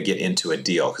find a way to get into a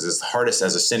deal, because it's the hardest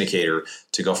as a syndicator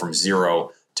to go from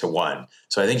 0 to 1.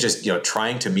 So I think just,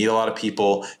 trying to meet a lot of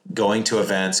people, going to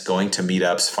events, going to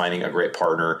meetups, finding a great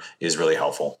partner is really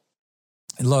helpful.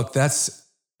 Look, that's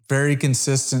very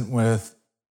consistent with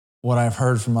what I've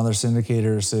heard from other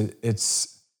syndicators.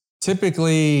 It's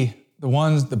typically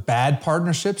the bad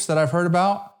partnerships that I've heard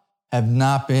about have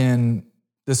not been,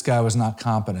 this guy was not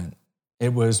competent.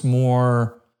 It was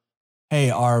more,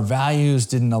 hey, our values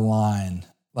didn't align.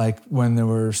 Like when there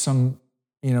were some,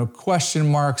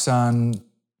 question marks on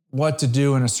what to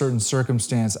do in a certain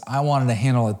circumstance, I wanted to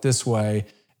handle it this way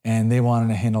and they wanted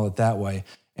to handle it that way.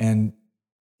 And,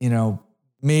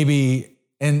 maybe,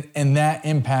 and that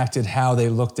impacted how they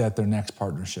looked at their next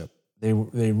partnership. They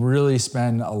really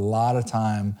spend a lot of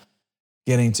time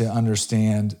getting to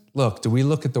understand, look, do we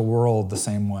look at the world the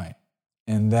same way?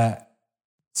 And that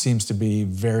seems to be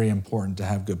very important to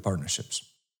have good partnerships.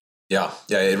 Yeah,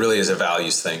 it really is a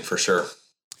values thing for sure.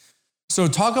 So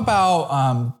talk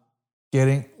about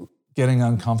getting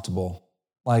uncomfortable.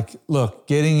 Like, look,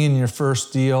 getting in your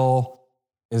first deal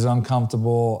is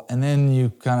uncomfortable, and then you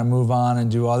kind of move on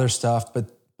and do other stuff.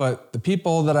 But the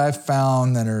people that I've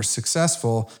found that are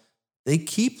successful, they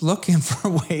keep looking for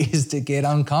ways to get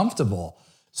uncomfortable.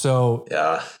 So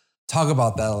talk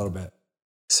about that a little bit.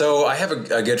 So I have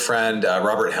a good friend,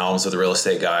 Robert Helms of the Real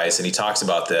Estate Guys, and he talks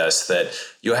about this, that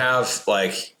you have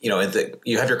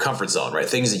you have your comfort zone, right?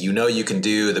 Things that you can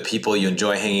do, the people you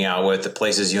enjoy hanging out with, the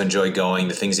places you enjoy going,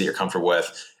 the things that you're comfortable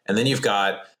with. And then you've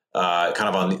got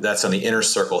that's on the inner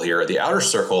circle here. The outer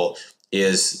circle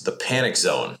is the panic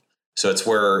zone. So it's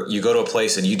where you go to a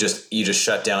place and you just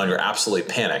shut down. You're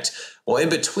absolutely panicked. Well, in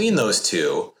between those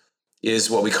two is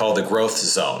what we call the growth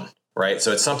zone, right?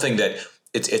 So it's something that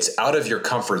it's out of your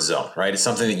comfort zone, right? It's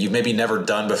something that you've maybe never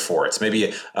done before. It's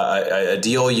maybe a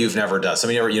deal you've never done.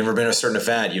 You've never been to a certain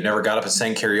event. You've never got up and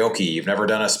sang karaoke. You've never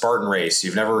done a Spartan race.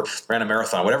 You've never ran a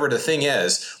marathon. Whatever the thing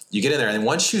is, you get in there. And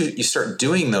once you start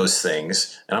doing those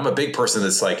things, and I'm a big person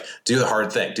that's like, do the hard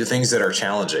thing, do things that are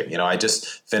challenging. I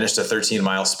just finished a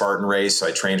 13-mile Spartan race. So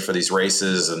I trained for these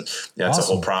races, and it's a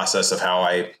whole process of how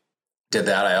I did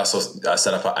that. I also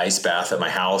set up an ice bath at my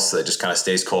house that just kind of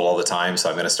stays cold all the time. So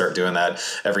I'm going to start doing that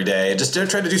every day. Just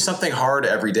try to do something hard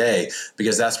every day,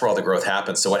 because that's where all the growth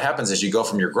happens. So what happens is you go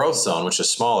from your growth zone, which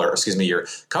is your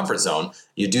comfort zone,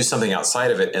 you do something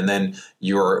outside of it, and then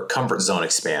your comfort zone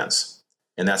expands.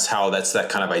 And that's that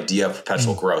kind of idea of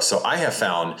perpetual growth. So I have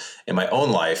found in my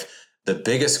own life, the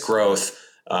biggest growth,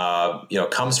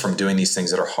 comes from doing these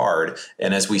things that are hard.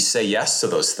 And as we say yes to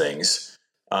those things,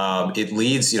 it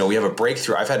leads, we have a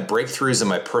breakthrough. I've had breakthroughs in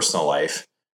my personal life,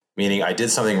 meaning I did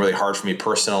something really hard for me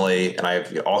personally, and I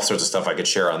have all sorts of stuff I could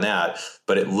share on that,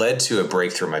 but it led to a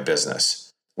breakthrough in my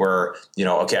business where,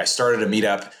 I started a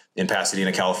meetup in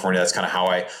Pasadena, California. That's kind of how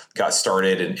I got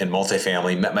started in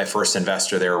multifamily, met my first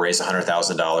investor there, raised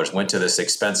 $100,000, went to this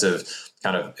expensive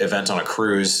kind of event on a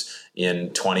cruise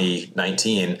in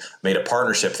 2019, made a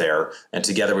partnership there, and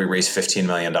together we raised $15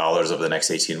 million over the next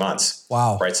 18 months.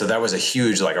 Wow. Right. So that was a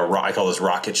huge, I call those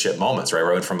rocket ship moments, right?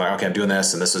 Where I went from I'm doing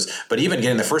this, and but even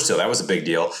getting the first deal, that was a big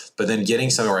deal. But then getting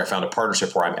somewhere where I found a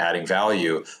partnership where I'm adding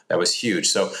value, that was huge.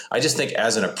 So I just think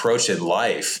as an approach in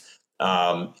life,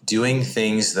 doing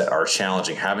things that are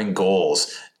challenging, having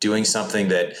goals, doing something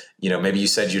that, maybe you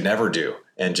said you never do,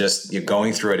 and just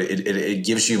going through it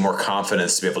gives you more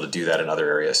confidence to be able to do that in other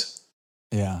areas.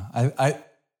 Yeah.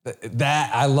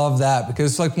 I love that,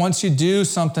 because like once you do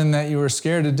something that you were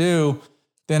scared to do,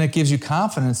 then it gives you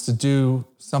confidence to do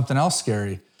something else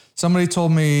scary. Somebody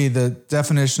told me the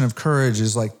definition of courage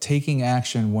is like taking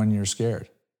action when you're scared.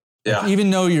 Yeah. Like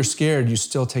even though you're scared, you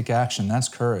still take action. That's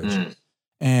courage.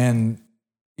 And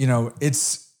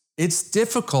it's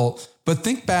difficult, but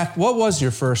think back, what was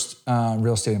your first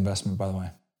real estate investment, by the way?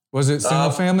 Was it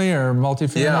single family or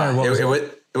multifamily?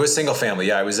 Yeah, it was single family.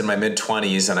 Yeah, I was in my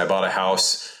mid-20s and I bought a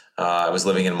house. I was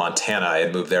living in Montana. I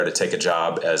had moved there to take a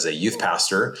job as a youth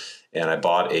pastor. and I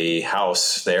bought a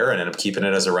house there and ended up keeping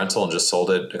it as a rental and just sold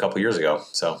it a couple of years ago.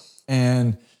 So,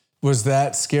 and was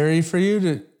that scary for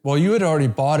you well, you had already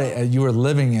bought it and you were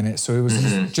living in it. So it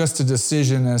was just a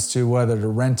decision as to whether to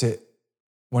rent it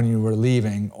when you were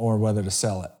leaving or whether to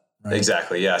sell it. Right?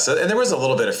 Exactly. Yeah. So, and there was a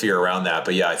little bit of fear around that,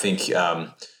 but yeah, I think,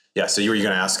 so you were going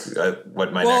to ask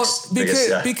what my next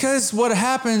biggest, because what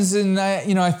happens, and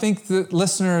I think that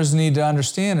listeners need to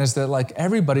understand is that like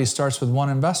everybody starts with one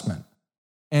investment.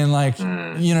 And like,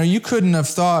 you couldn't have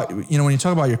thought, when you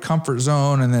talk about your comfort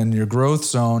zone and then your growth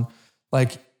zone,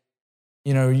 like,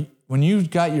 when you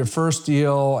got your first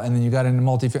deal and then you got into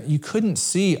multifamily, you couldn't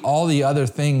see all the other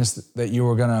things that you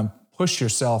were going to push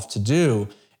yourself to do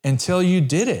until you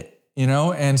did it,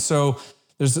 And so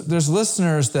there's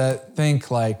listeners that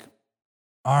think like,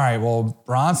 all right, well,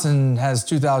 Bronson has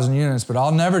 2,000 units, but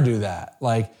I'll never do that.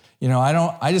 Like,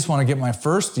 I just want to get my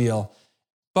first deal.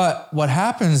 But what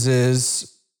happens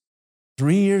is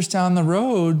 3 years down the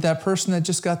road, that person that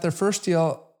just got their first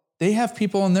deal, they have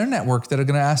people in their network that are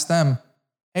going to ask them,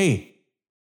 hey,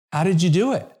 how did you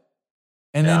do it?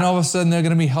 And then all of a sudden they're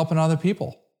going to be helping other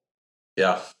people.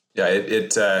 Yeah.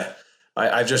 Yeah.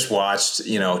 I've just watched,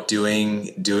 doing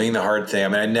the hard thing. I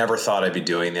mean, I never thought I'd be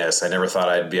doing this. I never thought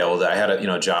I'd be able to, I had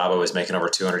a, job. I was making over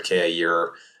 $200K a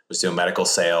year, was doing medical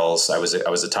sales. I was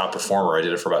a top performer. I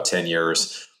did it for about 10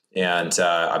 years. And,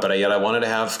 but yet I wanted to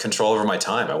have control over my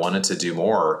time. I wanted to do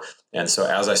more. And so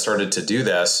as I started to do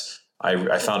this,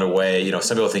 I found a way,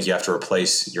 some people think you have to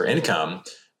replace your income,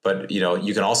 but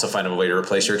you can also find a way to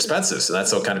replace your expenses. And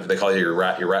that's so kind of, they call it your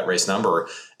rat race number.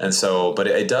 And so, but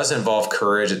it does involve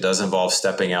courage. It does involve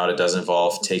stepping out. It does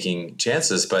involve taking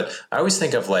chances. But I always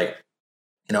think of like,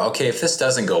 okay, if this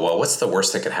doesn't go well, what's the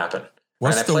worst that could happen?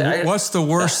 What's the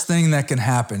worst thing that can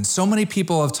happen? So many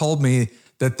people have told me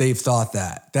that they've thought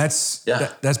that. That's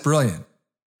brilliant.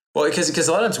 Well, because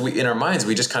a lot of times in our minds,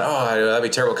 we just kind of, that'd be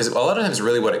terrible. Because a lot of times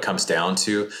really what it comes down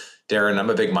to, Darren, I'm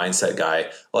a big mindset guy.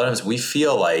 A lot of times we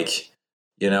feel like,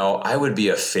 I would be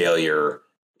a failure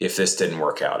if this didn't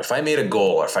work out. If I made a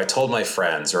goal, or if I told my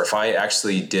friends, or if I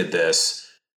actually did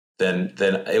this, then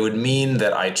it would mean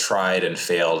that I tried and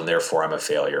failed, and therefore I'm a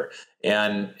failure.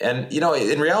 And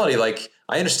in reality, like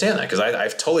I understand that because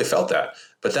I've totally felt that.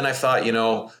 But then I thought,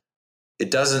 it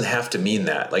doesn't have to mean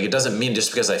that. Like, it doesn't mean just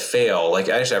because I fail. Like,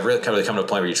 actually, I've really come to a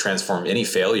point where you transform any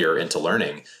failure into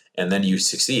learning, and then you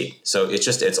succeed. So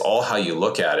it's all how you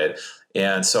look at it.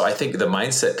 And so I think the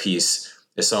mindset piece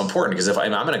is so important, because if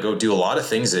I'm going to go do a lot of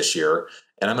things this year,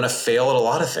 and I'm going to fail at a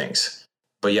lot of things,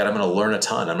 but yet I'm going to learn a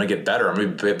ton. I'm going to get better. I'm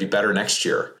going to be better next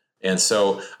year. And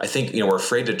so I think, we're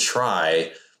afraid to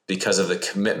try because of the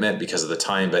commitment, because of the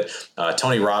time. But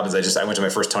Tony Robbins, I went to my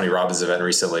first Tony Robbins event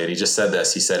recently, and he just said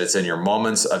this. He said, it's in your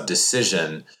moments of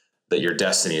decision that your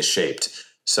destiny is shaped.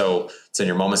 So it's in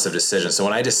your moments of decision. So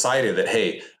when I decided that,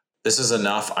 hey, this is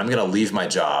enough, I'm going to leave my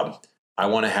job. I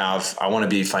want to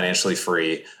be financially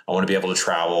free. I want to be able to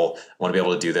travel. I want to be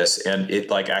able to do this. And it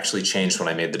actually changed when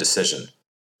I made the decision.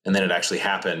 And then it actually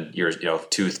happened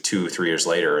 3 years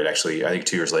later. I think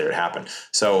 2 years later it happened.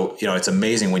 So, it's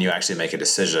amazing when you actually make a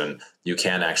decision, you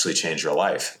can actually change your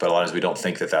life. But a lot of times we don't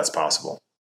think that that's possible.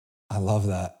 I love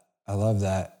that.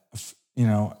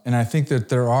 And I think that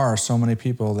there are so many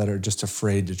people that are just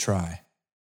afraid to try,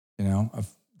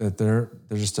 that they're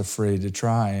just afraid to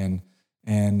try.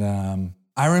 And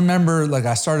I remember,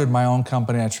 I started my own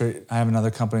company. I have another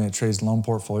company that trades loan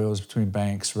portfolios between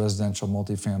banks, residential,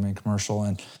 multifamily, and commercial,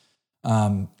 and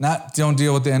don't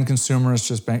deal with the end consumer. It's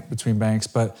just between banks.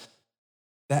 But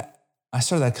I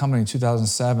started that company in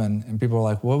 2007, and people were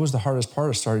like, "What was the hardest part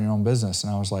of starting your own business?"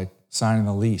 And I was like, "Signing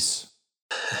the lease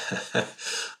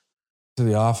to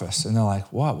the office." And they're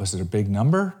like, "What? Was it a big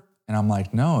number?" And I'm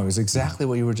like, "No, it was exactly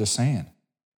what you were just saying.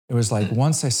 It was like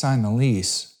once I signed the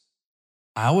lease,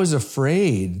 I was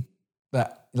afraid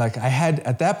that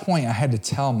at that point, I had to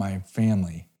tell my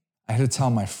family, I had to tell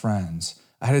my friends,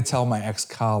 I had to tell my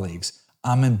ex-colleagues,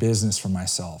 I'm in business for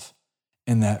myself.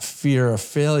 And that fear of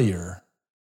failure,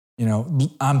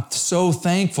 I'm so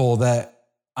thankful that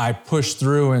I pushed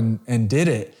through and did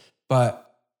it.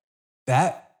 But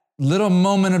that little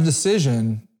moment of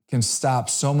decision can stop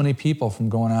so many people from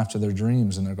going after their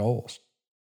dreams and their goals.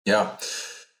 Yeah.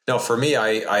 No, for me,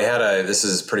 this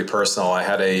is pretty personal. I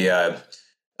had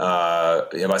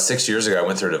about 6 years ago, I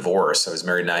went through a divorce. I was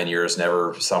married 9 years,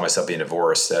 never saw myself being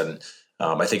divorced. And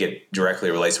I think it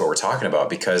directly relates to what we're talking about,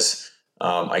 because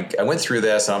I went through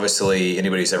this, and obviously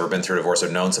anybody who's ever been through a divorce or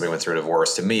known somebody went through a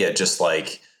divorce, to me, it just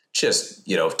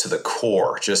to the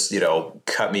core,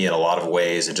 cut me in a lot of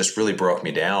ways and just really broke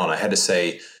me down. I had to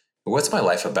say, what's my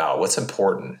life about? What's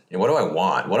important? And what do I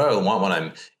want? What do I want when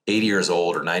I'm 80 years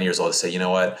old or 90 years old to say, you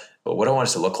know what do I want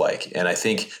it to look like? And I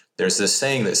think there's this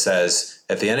saying that says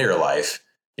at the end of your life,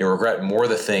 you regret more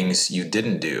the things you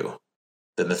didn't do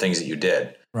than the things that you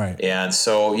did. Right. And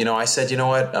so, I said, you know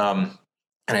what? And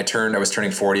I was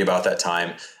turning 40 about that time.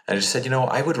 And I just said,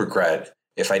 I would regret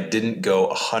if I didn't go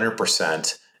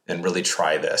 100% and really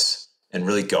try this and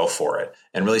really go for it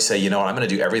and really say, I'm going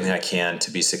to do everything I can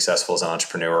to be successful as an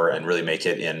entrepreneur and really make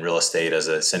it in real estate as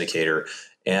a syndicator.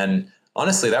 And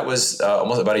honestly, that was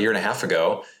almost about a year and a half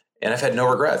ago. And I've had no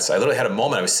regrets. I literally had a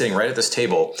moment. I was sitting right at this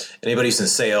table. Anybody who's in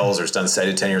sales or I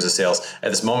did 10 years of sales,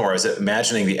 at this moment where I was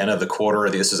imagining the end of the quarter.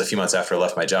 This was a few months after I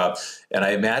left my job. And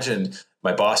I imagined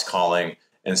my boss calling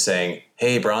and saying,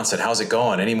 hey, Bronson, how's it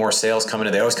going? Any more sales coming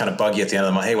in? They always kind of bug you at the end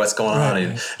of the month. Hey, what's going on?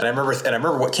 And I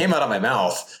remember what came out of my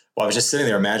mouth while I was just sitting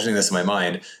there imagining this in my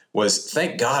mind was,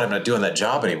 thank God I'm not doing that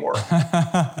job anymore.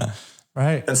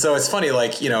 Right. And so it's funny,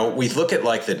 we look at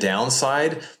the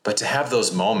downside, but to have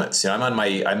those moments,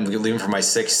 I'm leaving for my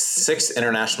sixth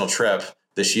international trip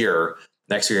this year.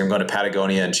 Next year, I'm going to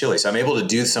Patagonia and Chile. So I'm able to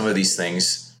do some of these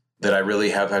things that I really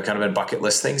have kind of been bucket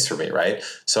list things for me. Right.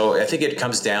 So I think it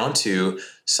comes down to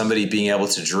somebody being able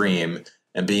to dream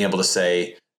and being able to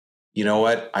say, you know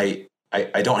what, I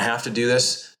don't have to do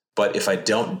this, but if I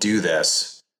don't do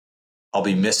this,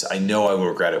 I know I will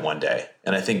regret it one day.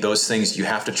 And I think those things, you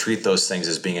have to treat those things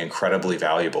as being incredibly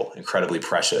valuable, incredibly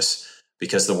precious,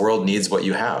 because the world needs what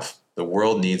you have. The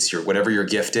world needs whatever your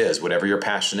gift is, whatever your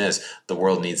passion is, the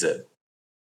world needs it.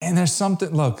 And there's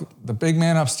something, look, the big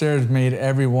man upstairs made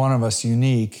every one of us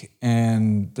unique.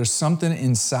 And there's something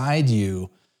inside you.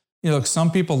 Look,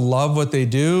 some people love what they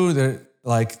do. They're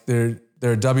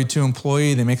a W-2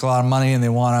 employee. They make a lot of money and they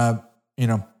want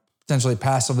to, potentially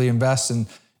passively invest and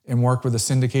work with a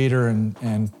syndicator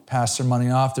and pass their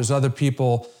money off. There's other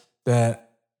people that,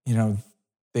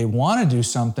 they want to do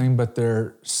something, but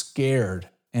they're scared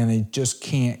and they just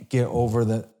can't get over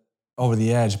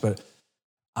the edge. But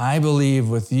I believe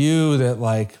with you that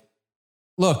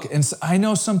look, and I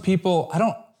know some people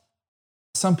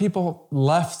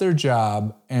left their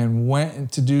job and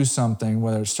went to do something,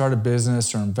 whether it's start a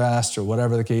business or invest or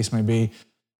whatever the case may be.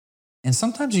 And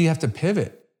sometimes you have to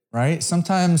pivot, right?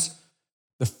 Sometimes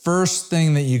the first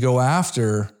thing that you go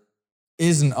after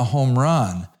isn't a home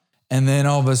run. And then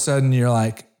all of a sudden you're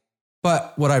like,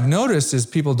 but what I've noticed is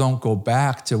people don't go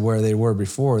back to where they were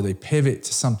before. They pivot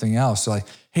to something else. So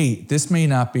hey, this may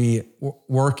not be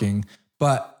working,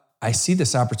 but I see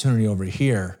this opportunity over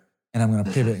here and I'm going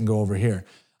to pivot and go over here.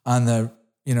 On the,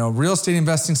 real estate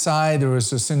investing side, there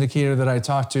was a syndicator that I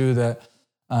talked to that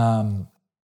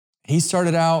he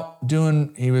started out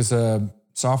he was a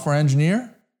software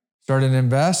engineer, started to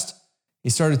invest. He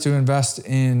started to invest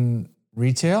in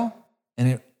retail,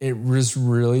 and it was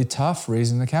really tough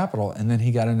raising the capital. And then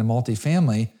he got into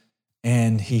multifamily,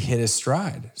 and he hit his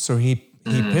stride. So he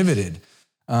pivoted.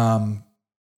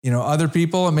 Other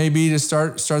people, it may be to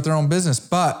start their own business.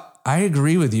 But I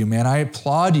agree with you, man. I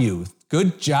applaud you.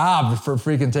 Good job for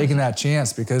freaking taking that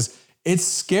chance, because it's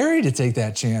scary to take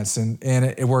that chance, and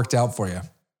it worked out for you.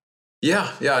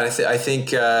 Yeah. I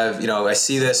think, I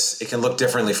see this, it can look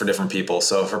differently for different people.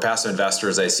 So for passive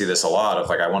investors, I see this a lot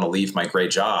of I want to leave my great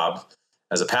job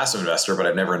as a passive investor, but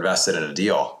I've never invested in a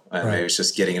deal. And maybe it's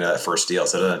just getting into that first deal.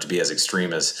 So it doesn't have to be as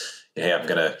extreme as, hey, I'm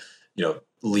going to,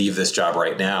 leave this job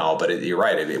right now. But you're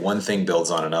right. One thing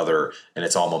builds on another, and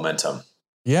it's all momentum.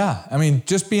 Yeah. I mean,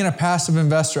 just being a passive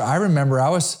investor, I remember I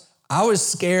was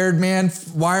scared, man,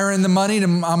 wiring the money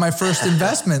on my first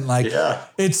investment.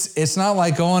 It's not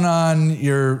like going on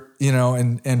your,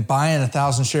 and buying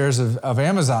 1,000 shares of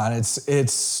Amazon.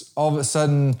 It's all of a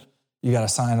sudden you got to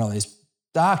sign all these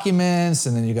documents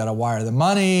and then you got to wire the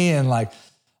money and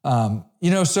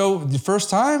so the first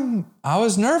time I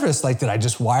was nervous, did I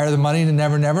just wire the money to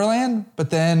Never Neverland? But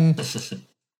then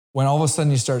when all of a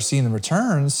sudden you start seeing the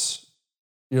returns,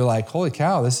 you're like, holy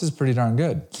cow, this is pretty darn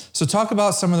good. So talk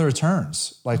about some of the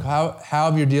returns. How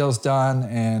have your deals done,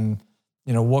 and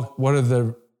what are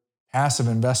the passive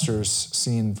investors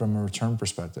seen from a return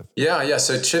perspective? Yeah.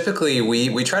 So typically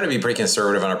we try to be pretty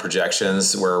conservative on our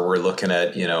projections, where we're looking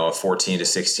at, a 14 to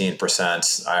 16%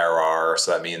 IRR.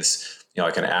 So that means,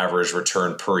 an average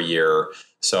return per year.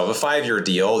 So of a 5-year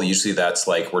deal, usually that's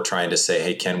we're trying to say,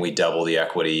 hey, can we double the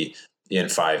equity in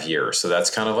 5 years? So that's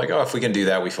kind of if we can do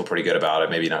that, we feel pretty good about it.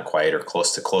 Maybe not quite, or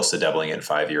close to doubling it in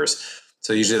 5 years.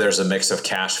 So usually there's a mix of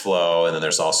cash flow, and then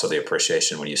there's also the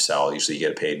appreciation when you sell. Usually you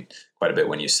get paid quite a bit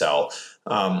when you sell.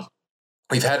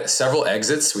 We've had several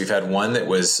exits. We've had one that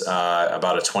was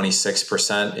about a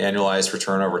 26% annualized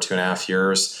return over 2.5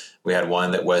 years. We had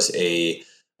one that was a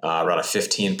around a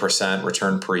 15%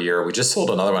 return per year. We just sold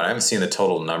another one. I haven't seen the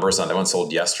total numbers on that one.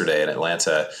 Sold yesterday in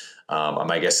Atlanta.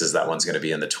 My guess is that one's going to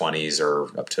be in the 20s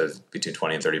or up to between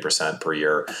 20 and 30% per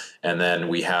year. And then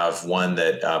we have one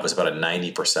that was about a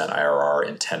 90% IRR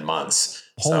in 10 months.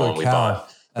 Holy cow.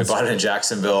 We bought it in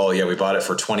Jacksonville. Yeah, we bought it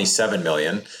for $27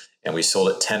 million. And we sold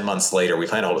it 10 months later. We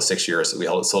planned to hold it 6 years. We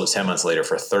sold it 10 months later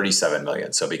for $37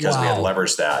 million. So because we had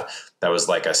leveraged that was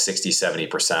like a 60,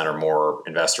 70% or more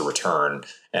investor return.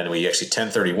 And we actually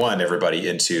 1031 everybody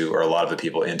into, or a lot of the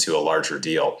people into, a larger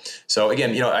deal. So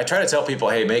again, I try to tell people,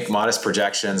 hey, make modest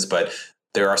projections, but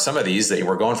there are some of these that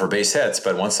we're going for base hits,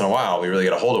 but once in a while we really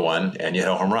get a hold of one and you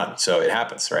hit a home run. So it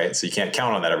happens, right? So you can't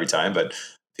count on that every time, but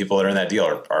people that are in that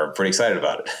deal are pretty excited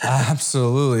about it.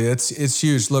 Absolutely. It's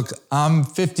huge. Look, I'm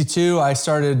 52. I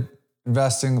started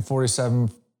investing 47,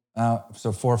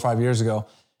 so 4 or 5 years ago,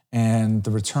 and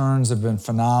the returns have been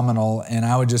phenomenal. And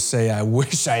I would just say, I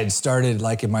wish I had started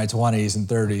like in my 20s and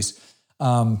 30s.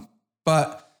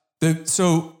 But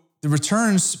the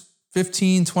returns,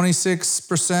 15,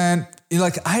 26%,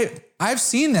 like I've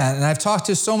seen that. And I've talked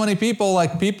to so many people,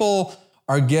 like people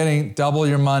are getting double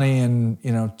your money in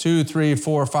 2, 3,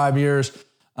 4, 5 years.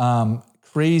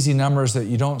 Crazy numbers that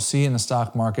you don't see in the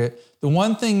stock market. The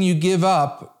one thing you give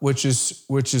up, which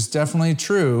is definitely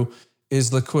true,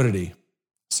 is liquidity.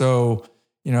 So,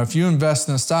 if you invest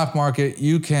in the stock market,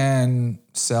 you can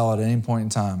sell at any point in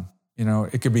time.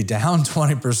 It could be down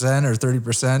 20% or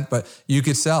 30%, but you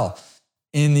could sell.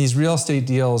 In these real estate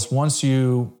deals, once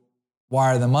you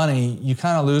wire the money, you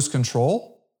kind of lose control.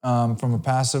 From a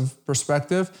passive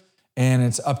perspective, and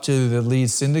it's up to the lead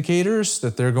syndicators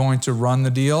that they're going to run the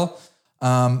deal,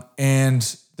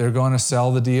 and they're going to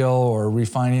sell the deal or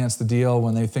refinance the deal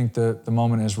when they think the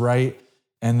moment is right,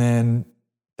 and then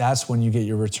that's when you get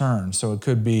your return. So it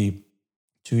could be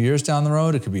 2 years down the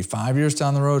road, it could be 5 years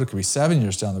down the road, it could be 7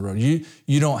 years down the road.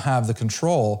 You don't have the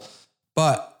control,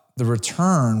 but the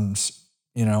returns,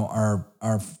 are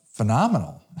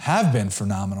phenomenal. Have been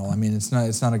phenomenal. I mean, it's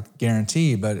not a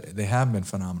guarantee, but they have been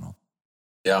phenomenal.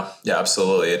 Yeah,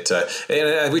 absolutely.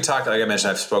 And we talked, like I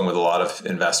mentioned, I've spoken with a lot of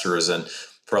investors, and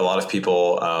for a lot of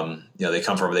people, they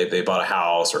come from, they bought a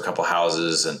house or a couple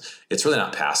houses, and it's really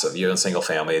not passive. You're in single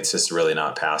family. It's just really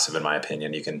not passive, in my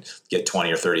opinion. You can get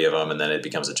 20 or 30 of them, and then it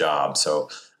becomes a job. So,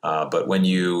 but when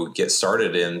you get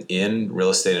started in real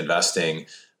estate investing,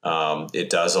 it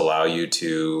does allow you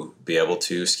to be able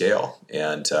to scale.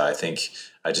 And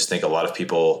I just think a lot of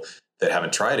people that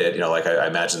haven't tried it, like I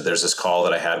imagine there's this call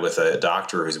that I had with a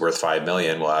doctor who's worth $5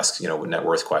 million. We'll ask, net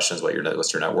worth questions.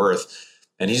 What's your net worth?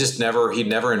 And he'd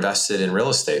never invested in real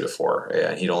estate before,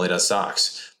 and he'd only done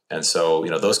stocks. And so,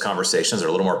 those conversations are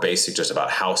a little more basic, just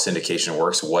about how syndication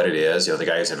works, what it is. The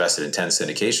guy who's invested in 10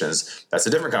 syndications, that's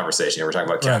a different conversation. We're talking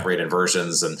about cap rate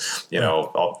inversions and,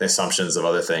 all the assumptions of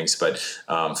other things. But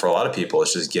for a lot of people,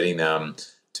 it's just getting them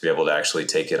to be able to actually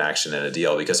take an action in a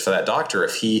deal. Because for that doctor,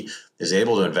 if he is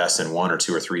able to invest in 1 or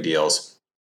 2 or 3 deals,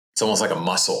 it's almost like a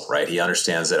muscle, right? He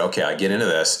understands that, okay, I get into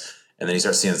this, and then he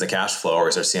starts seeing the cash flow, or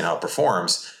he starts seeing how it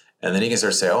performs. And then he can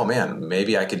start to say, oh man,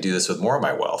 maybe I could do this with more of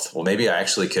my wealth. Well, maybe I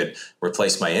actually could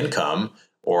replace my income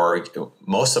or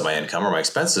most of my income or my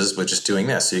expenses with just doing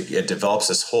this. So it develops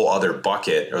this whole other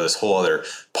bucket or this whole other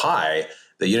pie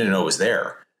that you didn't know was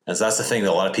there. And so that's the thing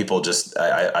that a lot of people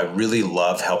I really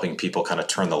love helping people kind of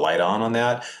turn the light on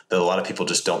that a lot of people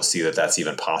just don't see that that's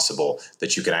even possible,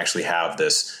 that you can actually have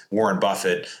this. Warren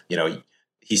Buffett,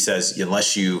 he says,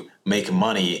 unless you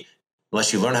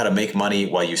learn how to make money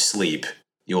while you sleep,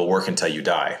 you will work until you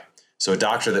die. So a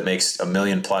doctor that makes $1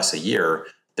 million plus a year,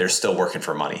 they're still working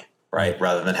for money, right?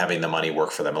 Rather than having the money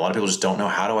work for them. A lot of people just don't know,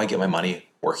 how do I get my money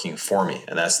working for me?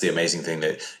 And that's the amazing thing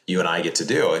that you and I get to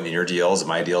do. And in your deals and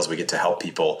my deals, we get to help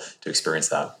people to experience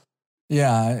that.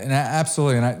 Yeah, and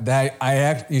absolutely.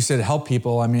 And you said help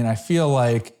people. I mean, I feel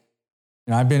like,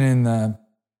 I've been in the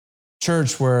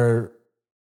church where,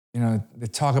 they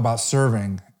talk about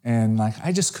serving, and like,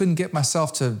 I just couldn't get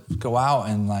myself to go out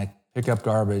and like pick up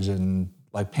garbage and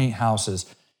like paint houses.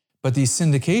 But these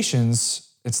syndications,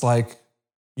 it's like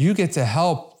you get to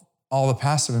help all the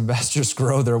passive investors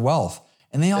grow their wealth,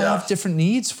 and they all have different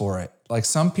needs for it. Like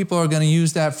some people are going to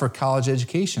use that for college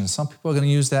education. Some people are going to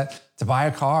use that to buy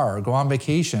a car or go on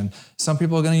vacation. Some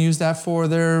people are going to use that for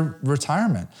their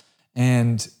retirement.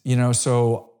 And,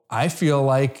 so I feel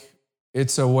like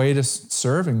it's a way to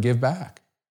serve and give back.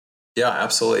 Yeah,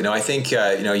 absolutely. No, I think,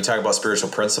 you talk about spiritual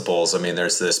principles. I mean,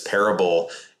 there's this parable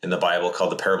in the Bible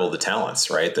called the parable of the talents,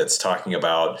 right? That's talking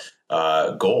about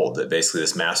gold, that basically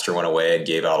this master went away and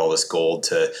gave out all this gold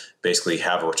to basically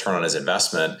have a return on his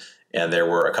investment. And there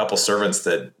were a couple servants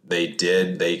that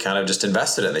they kind of just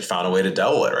invested in. They found a way to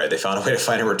double it, right? They found a way to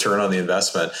find a return on the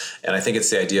investment. And I think it's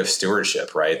the idea of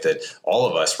stewardship, right? That all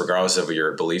of us, regardless of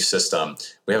your belief system,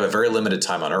 we have a very limited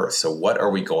time on earth. So what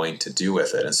are we going to do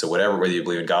with it? And so whether you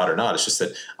believe in God or not, it's just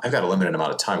that I've got a limited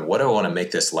amount of time. What do I want to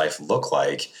make this life look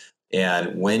like?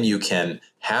 And when you can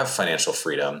have financial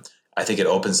freedom, I think it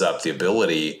opens up the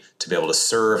ability to be able to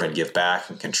serve and give back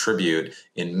and contribute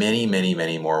in many, many,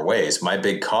 many more ways. My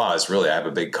big cause, really, I have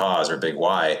a big cause or big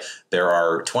why. There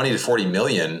are 20 to 40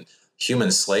 million human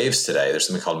slaves today. There's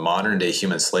something called modern day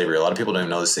human slavery. A lot of people don't even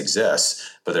know this exists,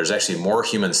 but there's actually more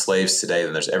human slaves today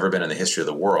than there's ever been in the history of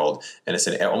the world. And it's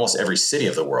in almost every city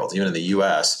of the world, even in the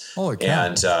US. Holy cow.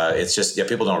 And it's just,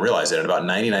 people don't realize it. And about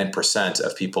 99%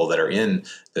 of people that are in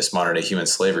this modern day human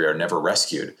slavery are never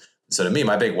rescued. So to me,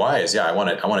 my big why is, I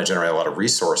want to generate a lot of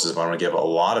resources, but I want to give a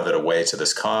lot of it away to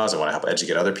this cause. I want to help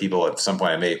educate other people. At some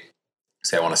point I may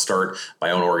say I want to start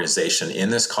my own organization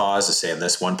in this cause, to say in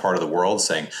this one part of the world,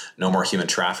 saying no more human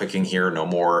trafficking here, no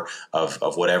more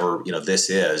of whatever this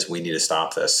is. We need to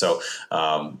stop this. So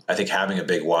I think having a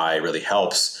big why really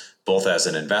helps, both as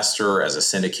an investor, as a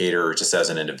syndicator, or just as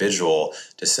an individual,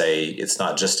 to say it's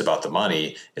not just about the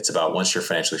money. It's about once you're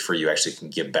financially free, you actually can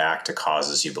give back to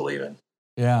causes you believe in.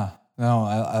 Yeah, no,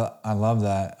 I love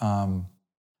that.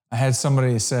 I had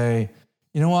somebody say,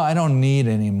 you know what, I don't need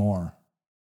any more.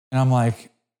 And I'm like,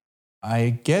 I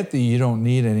get that you don't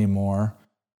need any more,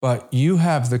 but you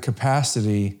have the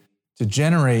capacity to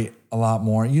generate a lot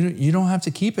more. You don't have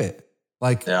to keep it.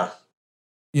 Like, give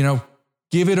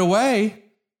it away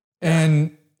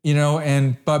and,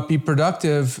 but be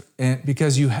productive, and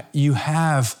because you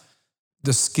have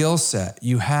the skill set,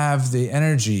 you have the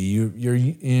energy,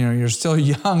 you're still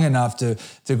young enough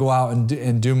to go out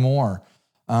and do more.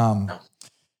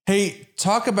 Hey,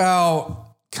 talk about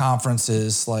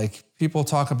conferences. Like, people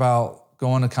talk about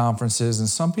going to conferences, and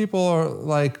some people are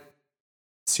like,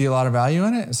 see a lot of value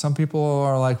in it. And some people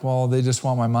are like, well, they just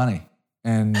want my money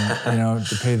and,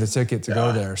 to pay the ticket to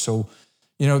go there. So,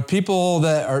 people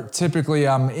that are typically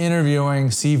I'm interviewing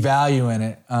see value in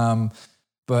it.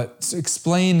 But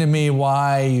explain to me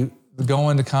why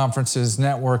going to conferences,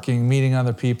 networking, meeting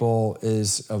other people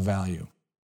is of value.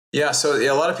 Yeah, so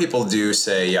a lot of people do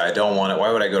say, I don't want it.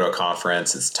 Why would I go to a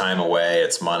conference? It's time away,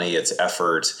 it's money, it's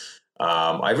effort.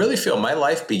 I really feel my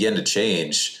life began to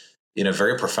change in a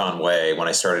very profound way when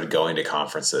I started going to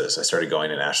conferences. I started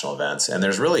going to national events. And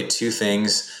there's really two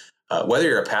things, whether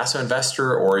you're a passive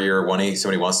investor or you're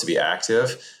somebody who wants to be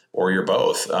active, or you're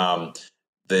both.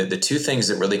 The two things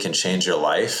that really can change your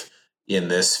life in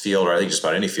this field, or I think just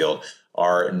about any field,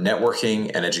 are networking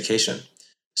and education.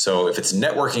 So if it's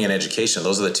networking and education,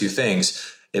 those are the two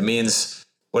things. It means,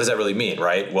 what does that really mean,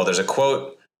 right? Well, there's a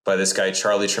quote by this guy,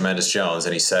 Charlie Tremendous Jones,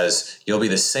 and he says, you'll be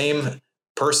the same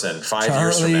person 5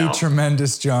 years from now. Charlie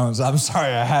Tremendous Jones. I'm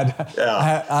sorry, I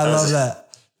love that.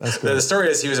 That's good. The story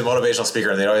is he was a motivational speaker,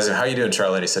 and they'd always say, how you doing,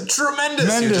 Charlie? And he said,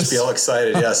 tremendous. He would just be all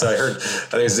excited. Yeah, so I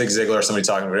think it was Zig Ziglar or somebody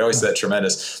talking, but he always said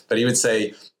tremendous. But he would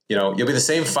say, you'll be the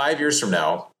same 5 years from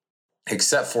now,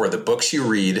 except for the books you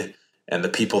read and the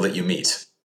people that you meet.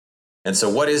 And so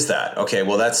what is that? Okay,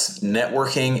 well, that's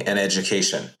networking and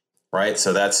education, right?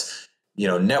 So that's,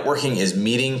 networking is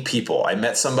meeting people. I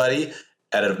met somebody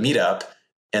at a meetup,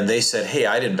 and they said, hey,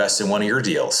 I'd invest in one of your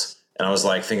deals. And I was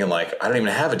thinking I don't even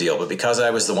have a deal, but because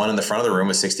I was the one in the front of the room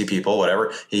with 60 people,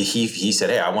 whatever, he said,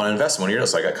 hey, I want to invest in one of your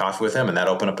deals. So I got coffee with him, and that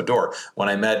opened up a door. When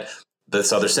I met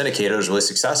this other syndicator who was really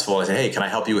successful, I said, hey, can I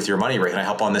help you with your money? Can I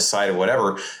help on this side or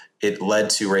whatever? It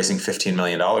led to raising $15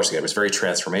 million together. It was very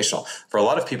transformational. For a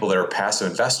lot of people that are passive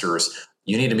investors,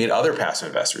 you need to meet other passive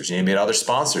investors. You need to meet other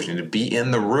sponsors. You need to be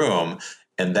in the room,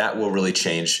 and that will really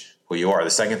change who you are. The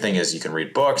second thing is you can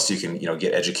read books, you can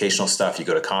get educational stuff, you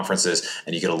go to conferences,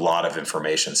 and you get a lot of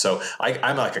information. So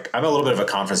I'm a little bit of a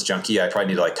conference junkie. I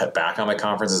probably need to cut back on my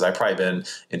conferences. I've probably been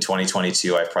in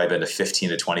 2022. I've probably been to 15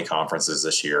 to 20 conferences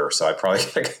this year. So I'm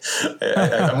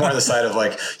more on the side of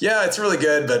it's really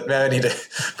good, but man, I need to.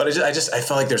 But I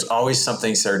feel like there's always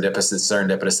something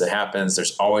serendipitous that happens.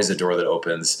 There's always a door that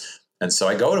opens. And so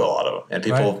I go to a lot of them, and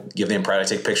people give me pride. I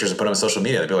take pictures and put them on social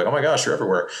media. They'd be like, oh my gosh, you're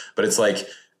everywhere. But it's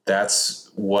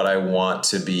that's what I want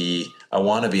to be. I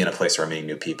want to be in a place where I'm meeting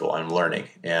new people. I'm learning.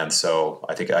 And so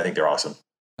I think they're awesome.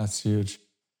 That's huge.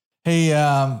 Hey,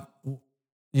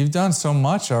 you've done so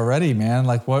much already, man.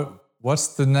 What's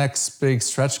the next big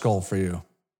stretch goal for you?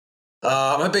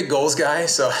 I'm a big goals guy,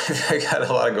 so I got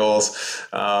a lot of goals.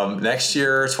 Next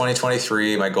year,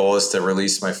 2023, my goal is to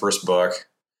release my first book.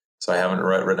 So I haven't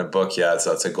written a book yet,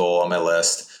 so that's a goal on my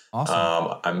list.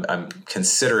 Awesome. I'm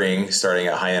considering starting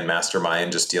a high-end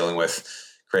mastermind, just dealing with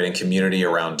creating community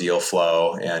around deal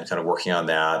flow and kind of working on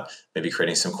that, maybe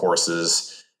creating some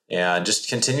courses, and just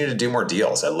continue to do more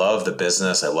deals. I love the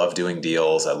business. I love doing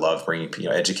deals. I love bringing,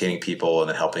 educating people and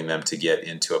then helping them to get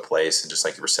into a place. And just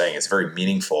like you were saying, it's very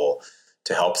meaningful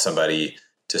to help somebody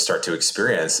to start to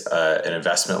experience an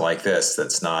investment like this.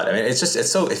 That's not, I mean, it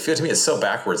feels to me, it's so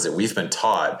backwards that we've been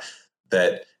taught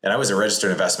that, and I was a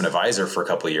registered investment advisor for a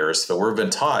couple of years, but we've been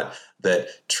taught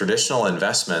that traditional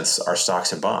investments are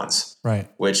stocks and bonds, right?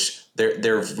 Which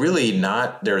they're really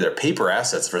not. They're paper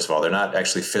assets. First of all, they're not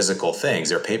actually physical things.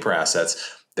 They're paper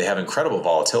assets. They have incredible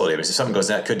volatility. I mean, if something goes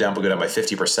down, could go down by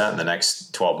 50% in the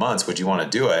next 12 months. Would you want to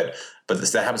do it? But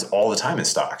that happens all the time in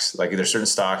stocks. Like there's certain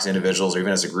stocks, individuals, or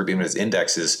even as a group, even as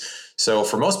indexes. So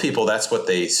for most people, that's what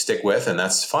they stick with, and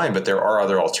that's fine. But there are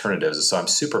other alternatives. So I'm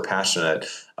super passionate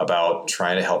about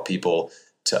trying to help people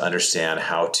to understand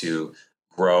how to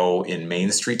grow in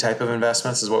Main Street type of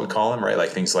investments is what we call them, right? Like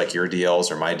things like your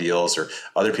deals or my deals or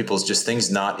other people's, just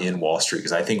things not in Wall Street.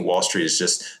 Because I think Wall Street is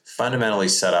just fundamentally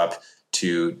set up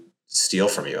to steal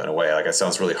from you in a way. Like it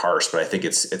sounds really harsh, but I think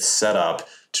it's set up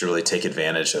to really take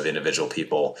advantage of individual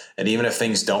people. And even if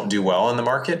things don't do well in the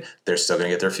market, they're still going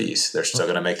to get their fees. They're still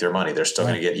going to make their money. They're still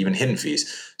going to get even hidden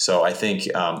fees. So I think,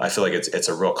 I feel like it's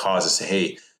a real cause to say,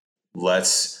 hey,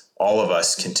 let's all of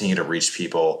us continue to reach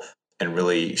people and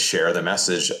really share the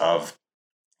message of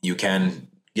you can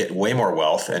get way more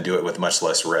wealth and do it with much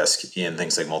less risk in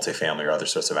things like multifamily or other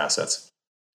sorts of assets.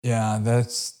 Yeah,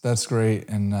 that's great.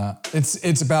 And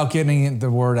it's about getting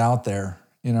the word out there,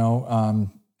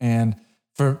 and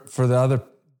for the other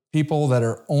people that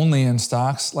are only in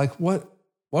stocks, like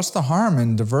what's the harm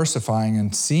in diversifying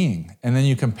and seeing? And then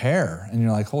you compare and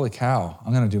you're like, holy cow,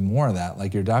 I'm going to do more of that,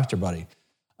 like your doctor buddy.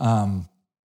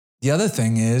 The other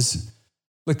thing is,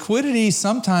 liquidity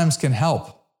sometimes can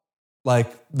help,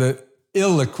 like the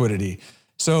illiquidity.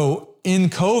 So in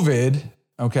COVID,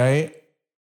 okay,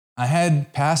 I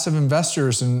had passive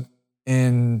investors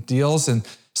in deals, and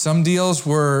some deals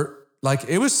were like,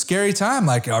 it was a scary time.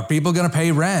 Like, are people going to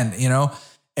pay rent,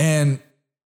 And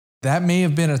that may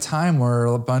have been a time where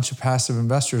a bunch of passive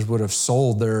investors would have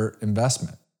sold their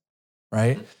investment,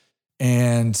 right?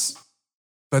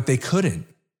 But they couldn't.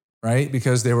 Right?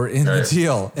 Because they were in the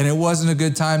deal and it wasn't a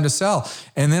good time to sell.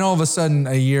 And then all of a sudden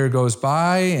a year goes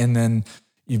by and then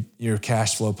you're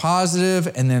cash flow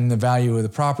positive and then the value of the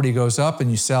property goes up and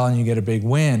you sell and you get a big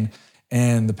win.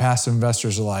 And the passive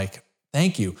investors are like,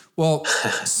 thank you. Well,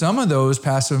 some of those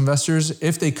passive investors,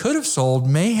 if they could have sold,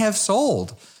 may have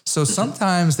sold. So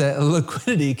sometimes that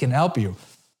liquidity can help you.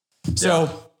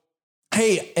 So,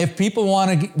 hey, if people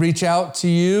want to reach out to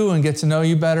you and get to know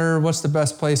you better, what's the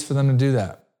best place for them to do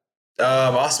that?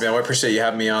 Awesome, man. I appreciate you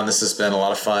having me on. This has been a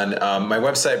lot of fun. My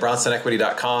website,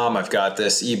 bronsonequity.com. I've got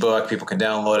this ebook. People can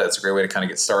download it. It's a great way to kind of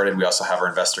get started. We also have our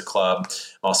investor club.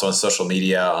 I'm also on social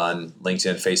media on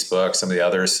LinkedIn, Facebook, some of the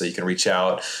others. So you can reach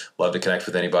out. Love to connect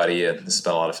with anybody. And this has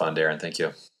been a lot of fun, Darren. Thank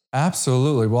you.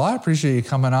 Absolutely. Well, I appreciate you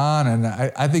coming on. And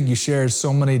I think you shared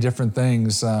so many different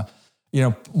things.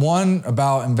 One,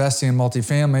 about investing in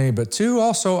multifamily, but two,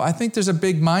 also, I think there's a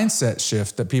big mindset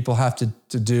shift that people have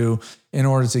to do in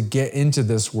order to get into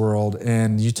this world.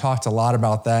 And you talked a lot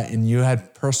about that and you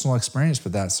had personal experience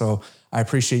with that. So I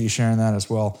appreciate you sharing that as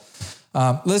well.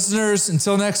 Listeners,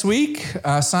 until next week,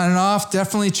 signing off,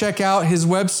 definitely check out his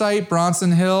website,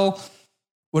 Bronson Hill.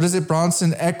 What is it?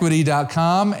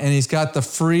 BronsonEquity.com. And he's got the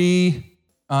free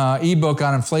ebook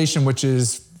on inflation, which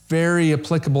is very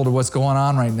applicable to what's going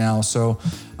on right now. So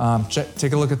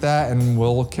take a look at that and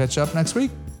we'll catch up next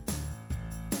week.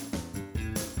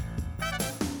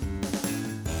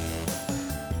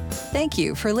 Thank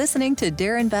you for listening to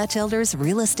Darren Batchelder's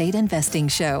Real Estate Investing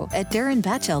Show at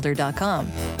DarrenBatchelder.com.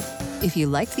 If you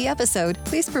liked the episode,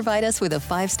 please provide us with a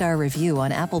 5-star review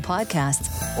on Apple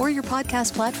Podcasts or your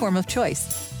podcast platform of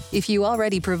choice. If you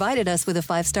already provided us with a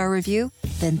 5-star review,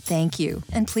 then thank you,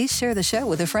 and please share the show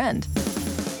with a friend.